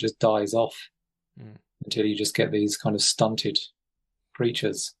anymore. So it just dies off until you just get these kind of stunted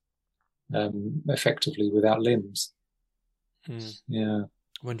creatures, effectively without limbs. Yeah.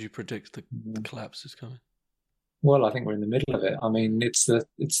 When do you predict the collapse is coming? Well, I think we're in the middle of it. I mean, it's the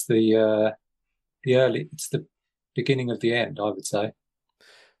beginning of the end, I would say.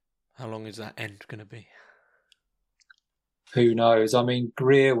 How long is that end going to be? Who knows? I mean,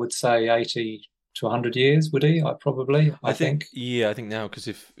 Greer would say 80 to 100 years, would he? I think. Yeah, I think now, because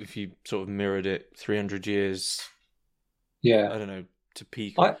if you sort of mirrored it 300 years, I don't know, to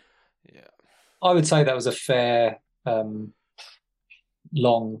peak. I would say that was a fair,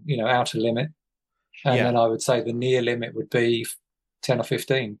 long, outer limit. And then I would say the near limit would be 10 or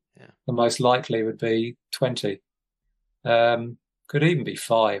 15. Yeah. The most likely would be 20. Could even be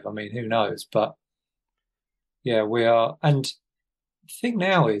 5. I mean, who knows? But yeah, we are. And the thing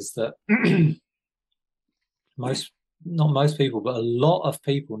now is that not most people, but a lot of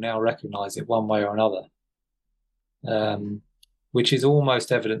people now recognize it one way or another, which is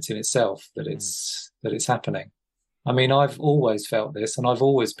almost evidence in itself that it's happening. I mean, I've always felt this, and I've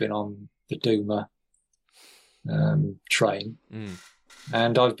always been on the doomer train,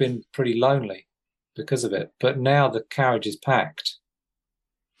 and I've been pretty lonely because of it. But now the carriage is packed.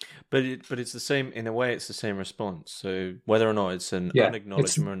 But it's the same, in a way, it's the same response. So whether or not it's an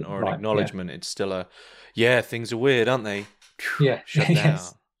unacknowledgement or an acknowledgement, it's still things are weird, aren't they? Shut down.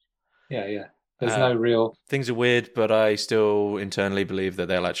 Yeah. There's no real... Things are weird, but I still internally believe that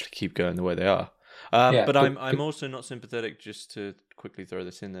they'll actually keep going the way they are. But I'm also not sympathetic, just to quickly throw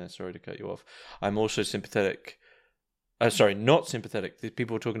this in there, sorry to cut you off. I'm also sympathetic... not sympathetic.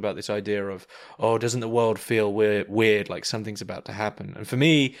 People are talking about this idea of, doesn't the world feel weird, like something's about to happen? And for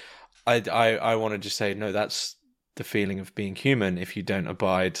me, I want to just say, no, that's the feeling of being human if you don't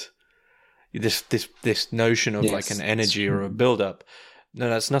abide this notion of like an energy or a build-up. No,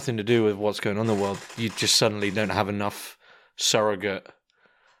 that's nothing to do with what's going on in the world. You just suddenly don't have enough surrogate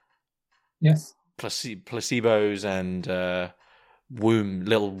placebos and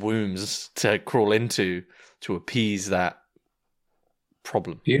little wombs to crawl into to appease that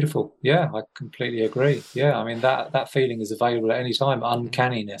problem. Beautiful. Yeah, I completely agree. Yeah, I mean, that feeling is available at any time.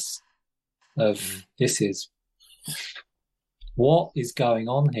 Uncanniness of what is going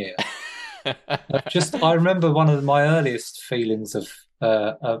on here? I remember one of my earliest feelings of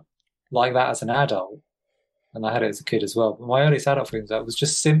like that as an adult, and I had it as a kid as well. But my earliest adult feelings was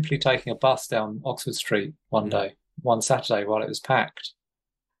just simply taking a bus down Oxford Street one Saturday while it was packed,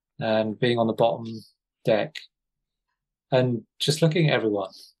 and being on the bottom deck and just looking at everyone.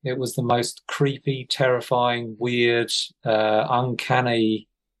 It was the most creepy, terrifying, weird, uncanny,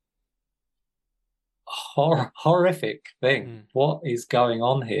 horrific thing. What is going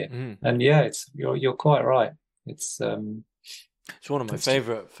on here? And yeah, you're quite right. It's one of my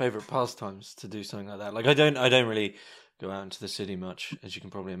favorite pastimes to do something like that. Like I don't really go out into the city much, as you can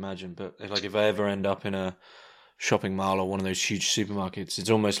probably imagine. But if I ever end up in a shopping mall or one of those huge supermarkets, it's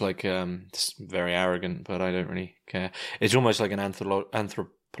almost like it's very arrogant, but I don't really care. It's almost like an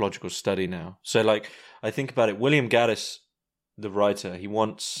anthropological study now. So I think about it. William Gaddis, the writer, he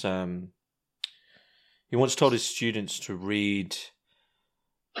once told his students to read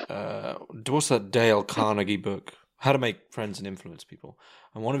what's that Dale Carnegie book? How to Make Friends and Influence People.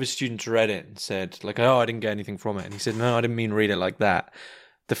 And one of his students read it and said, like, oh, I didn't get anything from it. And he said, no, I didn't mean read it like that.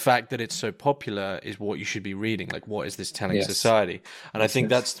 The fact that it's so popular is what you should be reading. Like, what is this telling society? And I think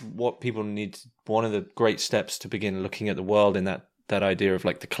that's what people need. One of the great steps to begin looking at the world in that idea of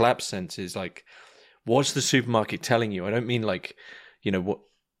like the collapse sense is like, what's the supermarket telling you? I don't mean like, what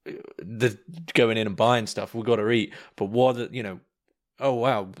the going in and buying stuff. We've got to eat. But what, oh,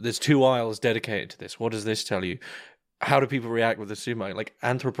 wow, there's 2 aisles dedicated to this. What does this tell you? How do people react with the supermarket? Like,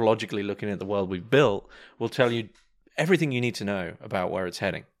 anthropologically looking at the world we've built will tell you everything you need to know about where it's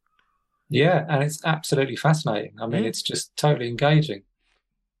heading. Yeah, and it's absolutely fascinating. I mean, it's just totally engaging.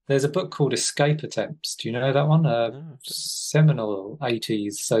 There's a book called Escape Attempts. Do you know that one? No. Seminal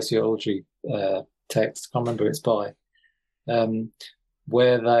 80s sociology text. I can't remember who it's by.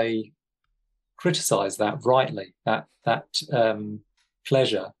 Where they criticize that rightly, that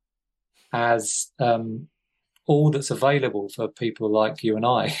pleasure as all that's available for people like you and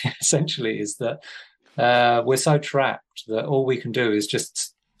I, essentially, is that we're so trapped that all we can do is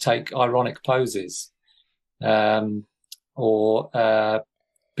just take ironic poses or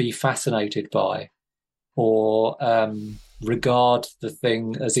be fascinated by or regard the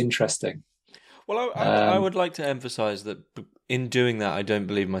thing as interesting. Well, I would like to emphasize that in doing that, I don't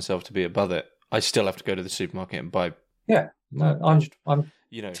believe myself to be above it. I still have to go to the supermarket and buy. Yeah, no, I'm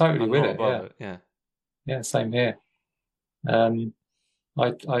totally with it. Yeah. Yeah, yeah, same here. I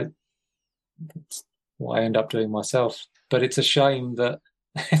that's what I end up doing myself, but it's a shame that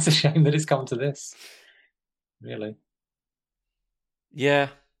it's come to this. Really. Yeah.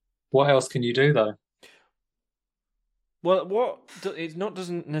 What else can you do though? Well,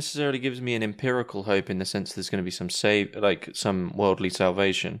 doesn't necessarily gives me an empirical hope in the sense there's going to be some worldly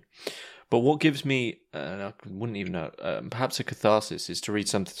salvation. But what gives me, I wouldn't even know, perhaps a catharsis is to read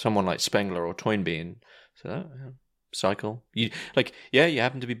someone like Spengler or Toynbee and so cycle. You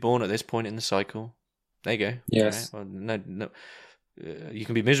happen to be born at this point in the cycle. There you go. Yes. Right? Well, no. You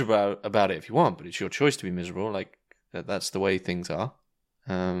can be miserable about it if you want, but it's your choice to be miserable. Like that's the way things are.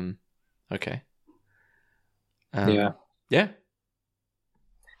 Okay. Yeah. Yeah.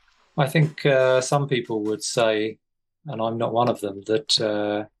 I think some people would say, and I'm not one of them,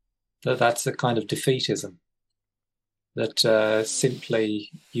 that that's a kind of defeatism. That simply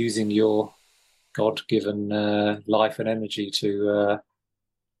using your God-given life and energy to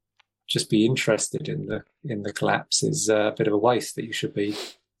just be interested in the collapse is a bit of a waste. That you should be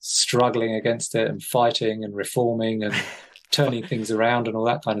struggling against it and fighting and reforming and turning things around and all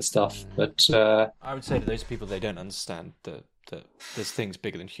that kind of stuff. But I would say to those people, they don't understand that there's things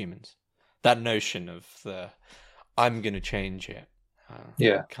bigger than humans. That notion of I'm going to change it.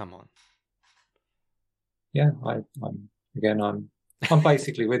 Yeah, come on. Yeah, I'm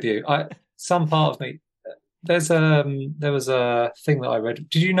basically with you. Some part of me, there was a thing that I read.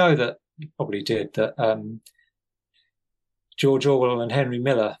 Did you know that? You probably did, that George Orwell and Henry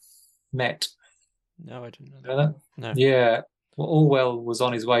Miller met. No, I didn't know that. Know that? No. Yeah. Well, Orwell was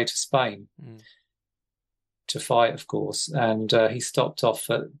on his way to Spain to fight, of course, and he stopped off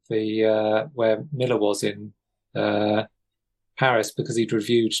at the where Miller was in Paris because he'd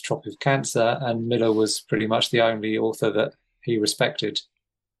reviewed Tropic of Cancer, and Miller was pretty much the only author that he respected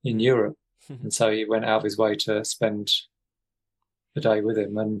in Europe, and so he went out of his way to spend the day with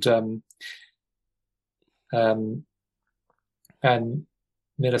him, and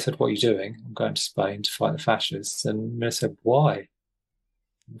Miller said, "What are you doing?" "I'm going to Spain to fight the fascists." And Miller said, "Why?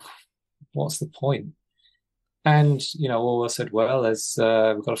 What's the point?" And Orwell said, "Well, there's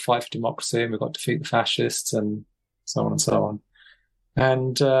we've got to fight for democracy, and we've got to defeat the fascists, and so on and so on."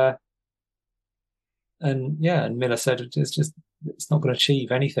 And Miller said, it's not going to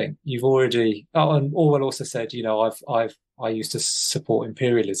achieve anything. You've already. Oh, and Orwell also said, I used to support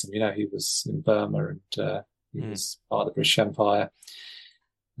imperialism. He was in Burma and he was part of the British Empire,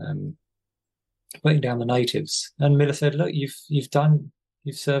 putting down the natives. And Miller said, "Look, you've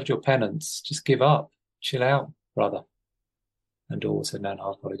served your penance. Just give up, chill out, brother." And Orwell said, "No,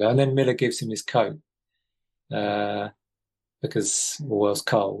 I've got to go." And then Miller gives him his coat because Orwell's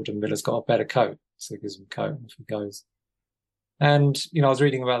cold, and Miller's got a better coat, so he gives him a coat and off he goes. And I was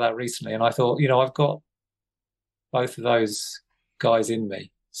reading about that recently, and I thought, I've got both of those guys in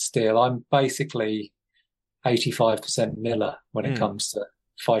me still. I'm basically 85% Miller when it comes to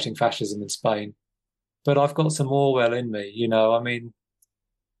fighting fascism in Spain, but I've got some Orwell in me. I mean,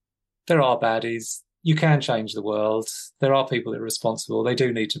 there are baddies. You can change the world. There are people that are responsible. They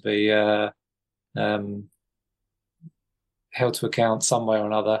do need to be held to account some way or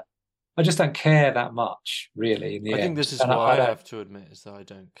another. I just don't care that much, really, in the end. I think this is what I have to admit, is that I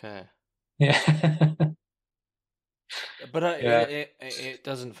don't care. Yeah. But Yeah, it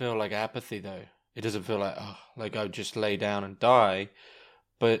doesn't feel like apathy though. It doesn't feel like like I would just lay down and die.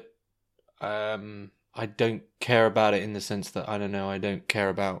 But I don't care about it in the sense that I don't know. I don't care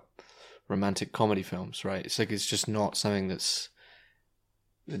about romantic comedy films, right? It's like it's just not something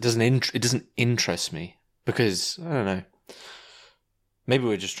it doesn't interest me because I don't know. Maybe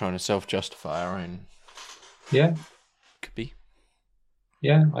we're just trying to self-justify our own. yeah, Could be.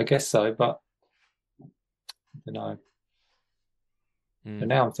 yeah. I guess so, but I don't know. But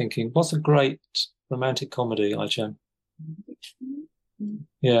now I'm thinking, what's a great romantic comedy, Aichen?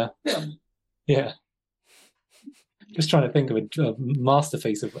 Yeah, yeah. Just trying to think of a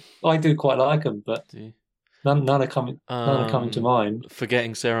masterpiece of. I do quite like them, but none are coming to mind.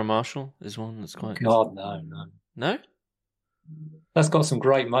 Forgetting Sarah Marshall is one that's quite. God, no, no. No? That's got some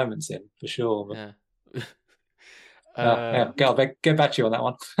great moments in for sure. But... Yeah. yeah, get back to you on that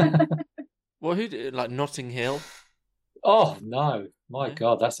one. Well, who did, like Notting Hill? Oh no, my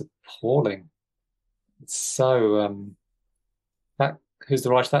God, that's appalling. It's so that who's the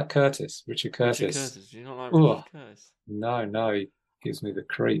writer? That Curtis, Richard Curtis. Richard Curtis. Do you not like Richard Curtis? No, he gives me the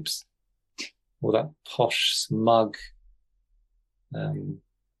creeps. All that posh, smug,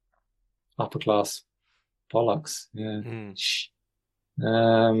 upper class bollocks. Yeah.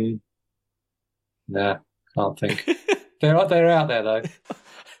 Nah, can't think. They're out there though.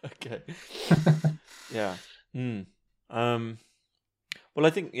 Okay. Yeah. Well, I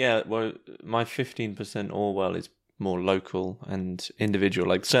think well, my 15% Orwell is more local and individual,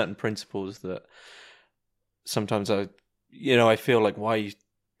 like certain principles that sometimes I feel like, why are you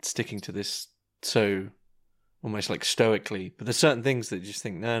sticking to this so almost like stoically? But there's certain things that you just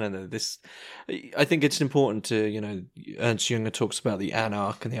think, no, this. I think it's important to, Ernst Jünger talks about the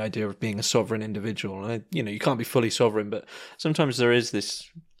anarch and the idea of being a sovereign individual. And you can't be fully sovereign, but sometimes there is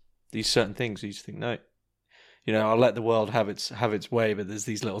these certain things you just think, no. I'll let the world have its way, but there's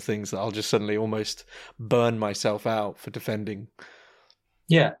these little things that I'll just suddenly almost burn myself out for defending.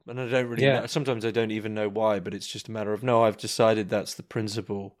 Yeah. And I don't really know. Sometimes I don't even know why, but it's just a matter of, no, I've decided that's the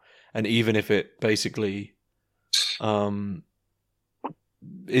principle. And even if it basically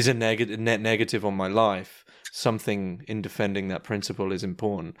is a net negative on my life, something in defending that principle is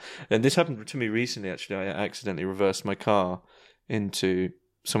important. And this happened to me recently, actually. I accidentally reversed my car into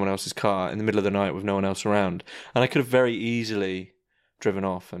someone else's car in the middle of the night with no one else around, and I could have very easily driven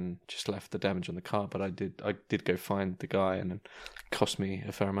off and just left the damage on the car, but I did go find the guy, and it cost me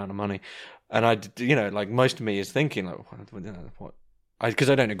a fair amount of money. And like most of me is thinking like, what? Because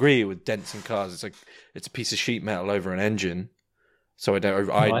I don't agree with dents in cars. It's like it's a piece of sheet metal over an engine, so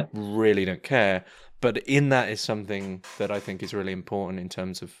I really don't care. But in that is something that I think is really important in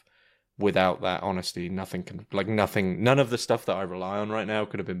terms of, without that honesty, none of the stuff that I rely on right now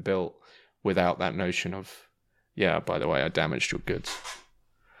could have been built without that notion of, by the way, I damaged your goods.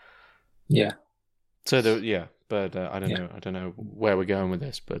 Yeah. So but I don't know where we're going with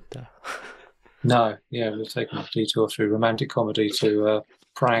this, but no, we'll take a detour through romantic comedy to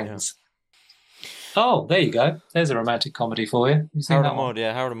prangs. Yeah. Oh, there you go. There's a romantic comedy for you. Harold and Maude.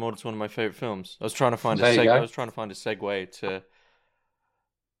 Yeah, Harold and Maude is one of my favorite films. I was trying to find a segue to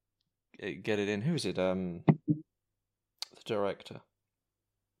get it in. Who is it? The director.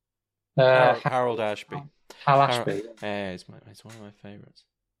 Harold Ashby. Hal Ashby. It's one of my favourites.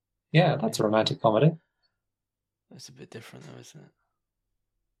 Yeah, that's a romantic comedy. That's a bit different though, isn't it?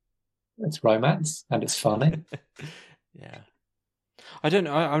 It's romance and it's funny. Yeah. I don't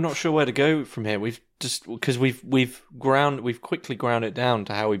know. I'm not sure where to go from here. We've just because we've quickly ground it down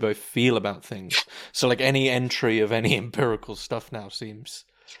to how we both feel about things. So like any entry of any empirical stuff now seems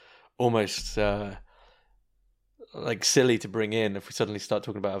almost like silly to bring in. If we suddenly start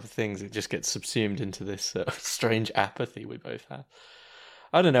talking about other things, it just gets subsumed into this strange apathy we both have.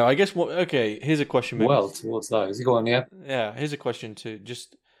 I don't know. I guess here's a question. Towards those. You go on, yeah. Yeah, here's a question to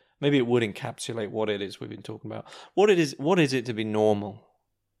just maybe it would encapsulate what it is we've been talking about. What is it to be normal?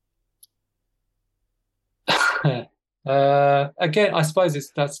 Again, I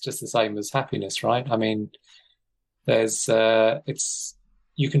suppose that's just the same as happiness, right? I mean, there's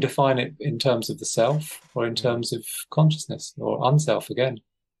you can define it in terms of the self or in terms of consciousness or unself again.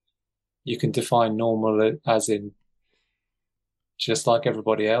 You can define normal as in just like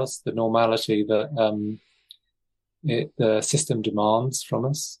everybody else, the normality that the system demands from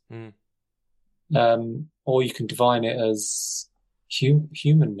us. Or you can define it as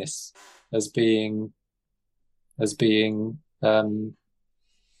humanness, as being of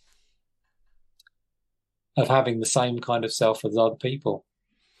having the same kind of self as other people,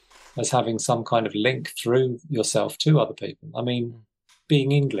 as having some kind of link through yourself to other people. I mean,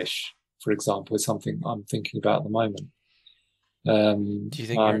 being English, for example, is something I'm thinking about at the moment. Do you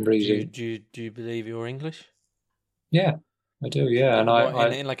think I'm reading. do you believe you're English? Yeah, I do. Yeah, and What I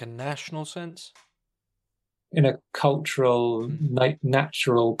in like a national sense? in a cultural, Mm.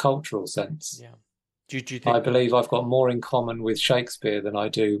 natural cultural sense. Yeah. Do you I think? believe I've got more in common with Shakespeare than I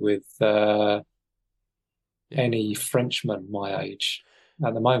do with Yeah. any Frenchman my age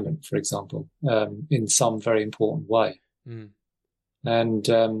at the moment, for example, in some very important way. Mm.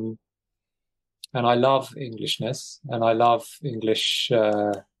 And I love Englishness, and I love English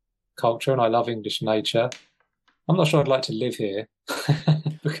culture, and I love English nature. I'm not sure I'd like to live here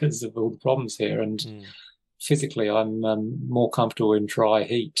because of all the problems here. And Mm. physically, I'm more comfortable in dry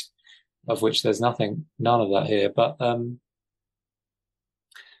heat, of which there's none of that here. But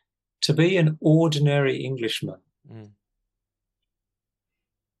to be an ordinary Englishman Mm.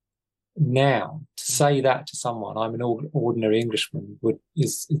 now, to Mm. say that to someone, I'm an ordinary Englishman,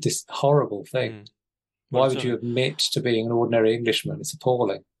 is this horrible thing. Mm. Well, Why would you admit to being an ordinary Englishman? It's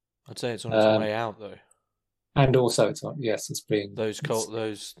appalling. I'd say it's on its way out, though. And also, it's being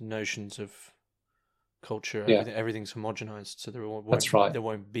Those notions of culture, yeah, everything's homogenized, so that's right. there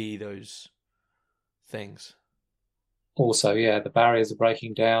won't be those things. Also, yeah, the barriers are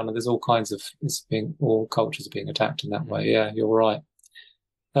breaking down, and there's all kinds of all cultures are being attacked in that way. Yeah, you're right.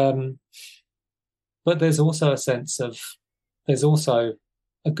 But there's also there's also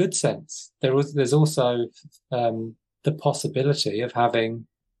a good sense. There's also the possibility of having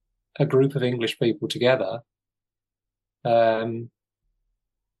a group of English people together,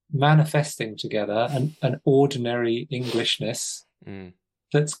 manifesting together an ordinary Englishness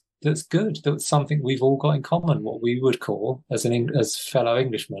that's good. That's something we've all got in common. What we would call as fellow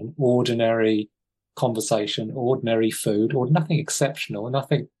Englishmen, ordinary conversation, ordinary food, or nothing exceptional,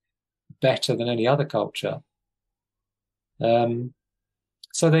 nothing better than any other culture.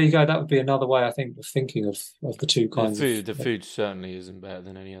 So there you go. That would be another way, I think, of thinking of the two kinds of the food certainly isn't better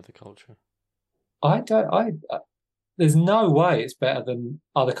than any other culture. There's no way it's better than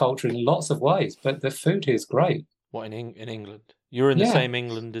other culture in lots of ways, but the food here is great. What in England? You're in the same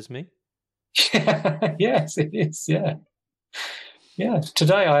England as me? Yes, it is. Yeah. Yeah.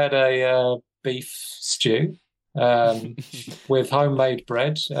 Today I had a beef stew with homemade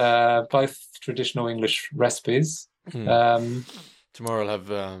bread, both traditional English recipes. Tomorrow I'll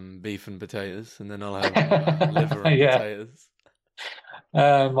have beef and potatoes, and then I'll have liver and potatoes.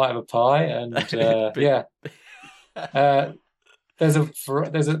 Might have a pie, and yeah.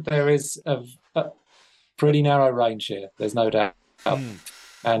 There is a pretty narrow range here. There's no doubt. And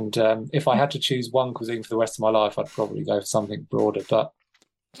if I had to choose one cuisine for the rest of my life, I'd probably go for something broader. But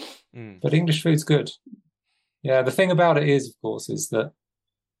English food's good. Yeah, the thing about it is, of course, is that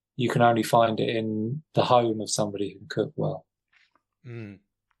you can only find it in the home of somebody who can cook well.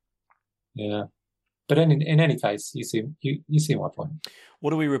 Yeah, but in any case, you see my point.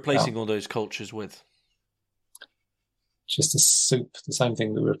 What are we replacing all those cultures with? Just a soup. The same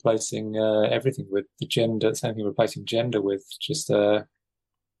thing we're replacing everything with. The gender. Same thing we're replacing gender with. Just a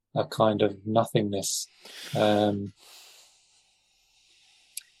kind of nothingness. It's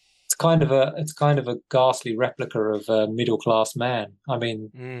kind of a ghastly replica of a middle class man. I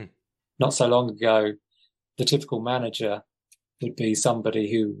mean, not so long ago, the typical manager would be somebody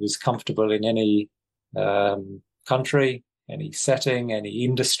who was comfortable in any country, any setting, any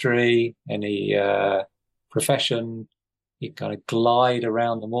industry, any profession. He'd kind of glide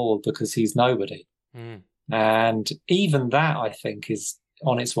around them all because he's nobody. And even that, I think, is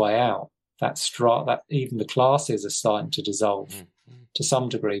on its way out. That even the classes are starting to dissolve to some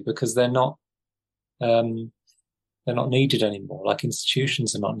degree because they're not needed anymore. Like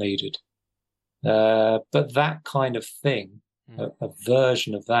institutions are not needed. But that kind of thing, a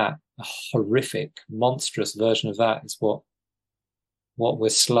version of that, a horrific, monstrous version of that, is what we're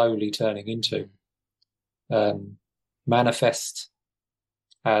slowly turning into. Manifest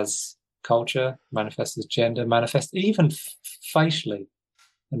as culture, manifest as gender, manifest even facially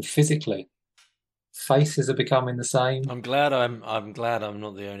and physically. Faces are becoming the same. I'm glad I'm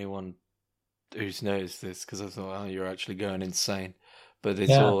not the only one who's noticed this, because I thought, oh, you're actually going insane. But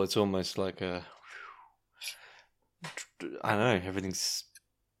it's almost like I don't know, everything's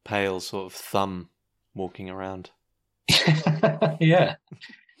pale sort of thumb walking around. Yeah.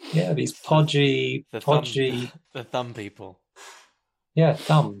 Yeah, these podgy the thumb people. Yeah,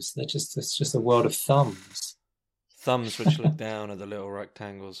 thumbs. It's just a world of thumbs. Thumbs which look down at the little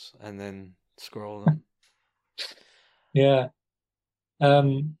rectangles and then scroll them. Yeah.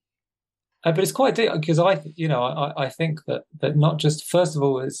 But it's quite deep because I think that not just, first of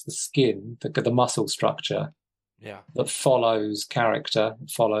all, it's the skin, the muscle structure, that follows character,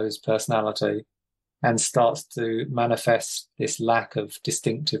 follows personality, and starts to manifest this lack of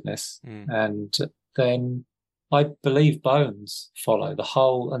distinctiveness. And then I believe bones follow the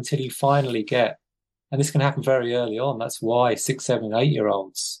whole until you finally get, and this can happen very early on. That's why 6, 7,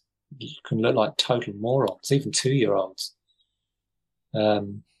 8-year-olds can look like total morons, even 2-year-olds.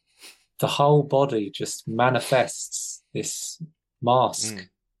 The whole body just manifests this mask.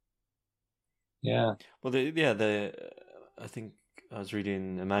 Yeah. Well, I think I was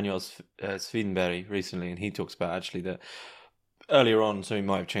reading Emmanuel Swedenborg recently, and he talks about actually that earlier on, so he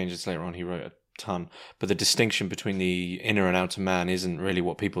might have changed this later on, he wrote a ton, but the distinction between the inner and outer man isn't really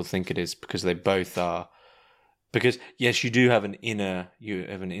what people think it is, because they both are. Because, yes, you do have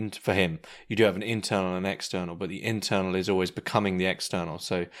for him, you do have an internal and external, but the internal is always becoming the external.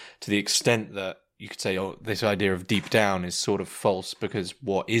 So to the extent that you could say, oh, this idea of deep down is sort of false, because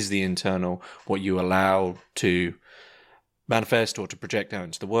what is the internal, what you allow to manifest or to project out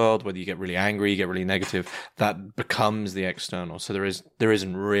into the world, whether you get really angry, you get really negative, that becomes the external. So there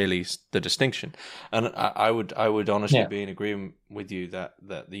isn't really the distinction. And I would honestly be in agreement with you that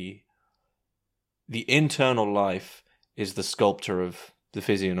the internal life is the sculptor of the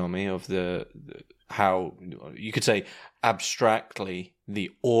physiognomy, of the how you could say abstractly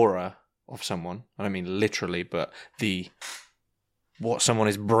the aura of someone. I don't mean literally, but what someone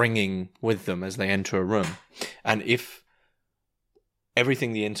is bringing with them as they enter a room. And if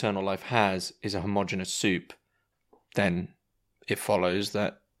everything the internal life has is a homogeneous soup, then it follows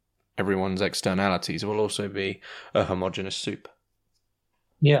that everyone's externalities will also be a homogeneous soup.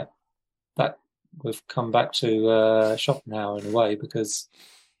 Yeah, that we've come back to Schopenhauer in a way, because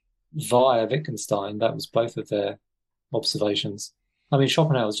via Wittgenstein, that was both of their observations. I mean,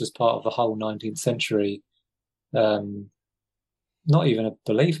 Schopenhauer was just part of the whole 19th century, not even a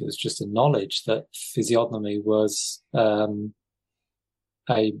belief, it was just a knowledge that physiognomy was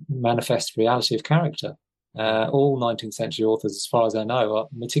a manifest reality of character. All 19th century authors, as far as I know,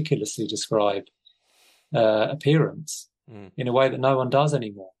 meticulously describe appearance in a way that no one does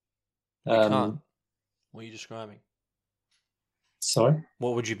anymore. You can't. What are you describing? Sorry?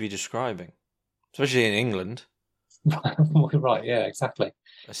 What would you be describing? Especially in England. Right, yeah, exactly.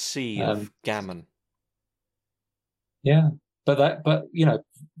 A sea of gammon. Yeah, but you know,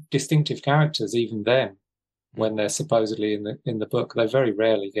 distinctive characters, even then, when they're supposedly in the book, they very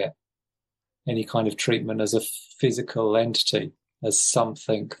rarely get any kind of treatment as a physical entity, as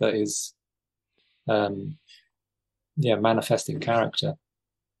something that is, manifesting character.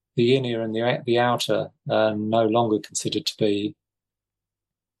 The inner and the outer are no longer considered to be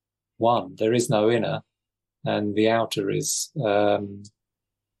one. There is no inner, and the outer is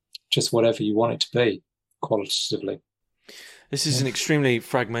just whatever you want it to be, qualitatively. This is an extremely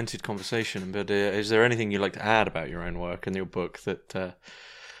fragmented conversation, but is there anything you'd like to add about your own work and your book that,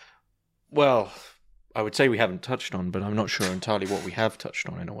 I would say we haven't touched on, but I'm not sure entirely what we have touched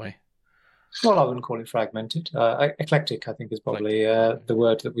on in a way? Well, I wouldn't call it fragmented. Eclectic, I think, is probably the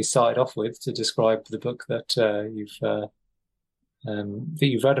word that we started off with to describe the book that you've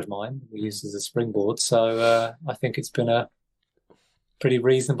read of mine. We used as a springboard. So I think it's been a pretty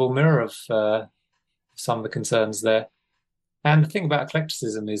reasonable mirror of some of the concerns there. And the thing about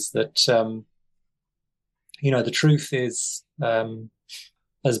eclecticism is that, the truth is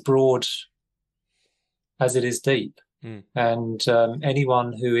as broad as it is deep. And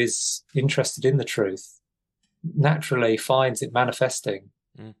anyone who is interested in the truth naturally finds it manifesting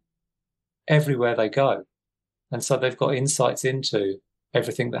everywhere they go. And so they've got insights into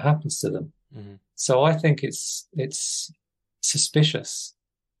everything that happens to them. So I think it's suspicious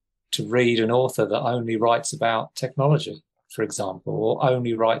to read an author that only writes about technology, for example, or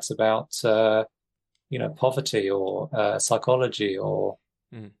only writes about poverty or psychology, or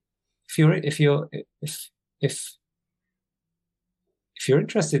if you're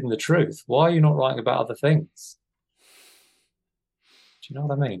interested in the truth, why are you not writing about other things? Do you know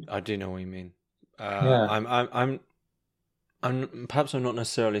what I mean? I do know what you mean. Yeah. I'm perhaps I'm not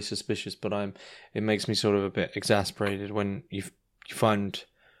necessarily suspicious, but it makes me sort of a bit exasperated when you find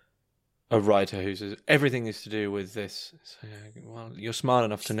a writer who says everything is to do with this. So, well, you're smart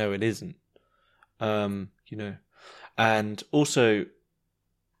enough to know it isn't. And also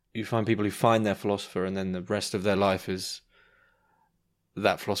you find people who find their philosopher and then the rest of their life is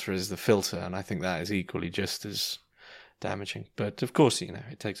that philosopher is the filter, and I think that is equally just as damaging. But of course,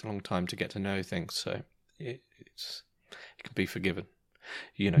 it takes a long time to get to know things, so it can be forgiven.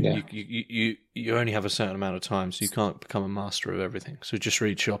 You only have a certain amount of time, so you can't become a master of everything. So just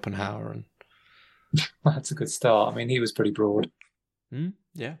read Schopenhauer and that's a good start. I mean, he was pretty broad.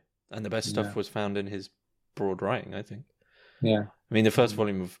 Yeah, and the best stuff was found in his broad writing, I think. Yeah. I mean, the first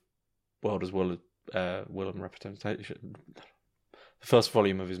volume of World Will and Representation. The first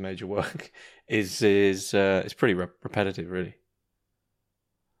volume of his major work is pretty repetitive, really.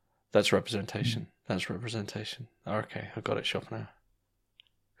 That's representation. That's representation. Okay, I've got it shop now.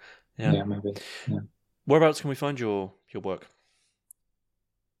 Yeah, maybe. Yeah. Whereabouts can we find your work?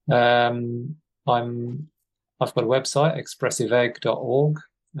 I've got a website, expressiveegg.org,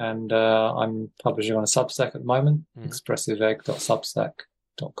 and I'm publishing on a Substack at the moment,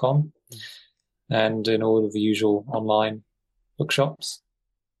 expressiveegg.substack.com, and in all of the usual online bookshops.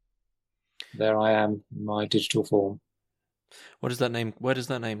 There I am in my digital form. Where does that name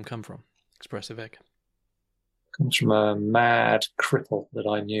come from? Expressive Egg. Comes from a mad cripple that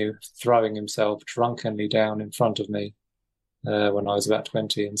I knew, throwing himself drunkenly down in front of me when I was about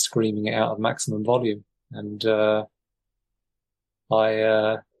 20 and screaming it out at maximum volume. And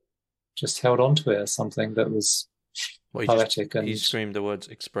I just held on to it as something that was poetic. He screamed the words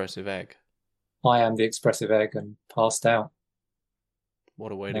expressive egg. I am the expressive egg, and passed out.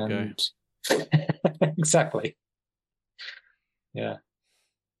 What a way to go. Exactly. Yeah.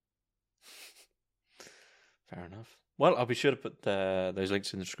 Fair enough. Well, I'll be sure to put those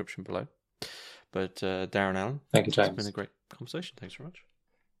links in the description below. But Darren Allen, thank you, James. It's been a great conversation. Thanks very much.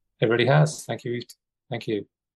 It really has. Thank you. Thank you.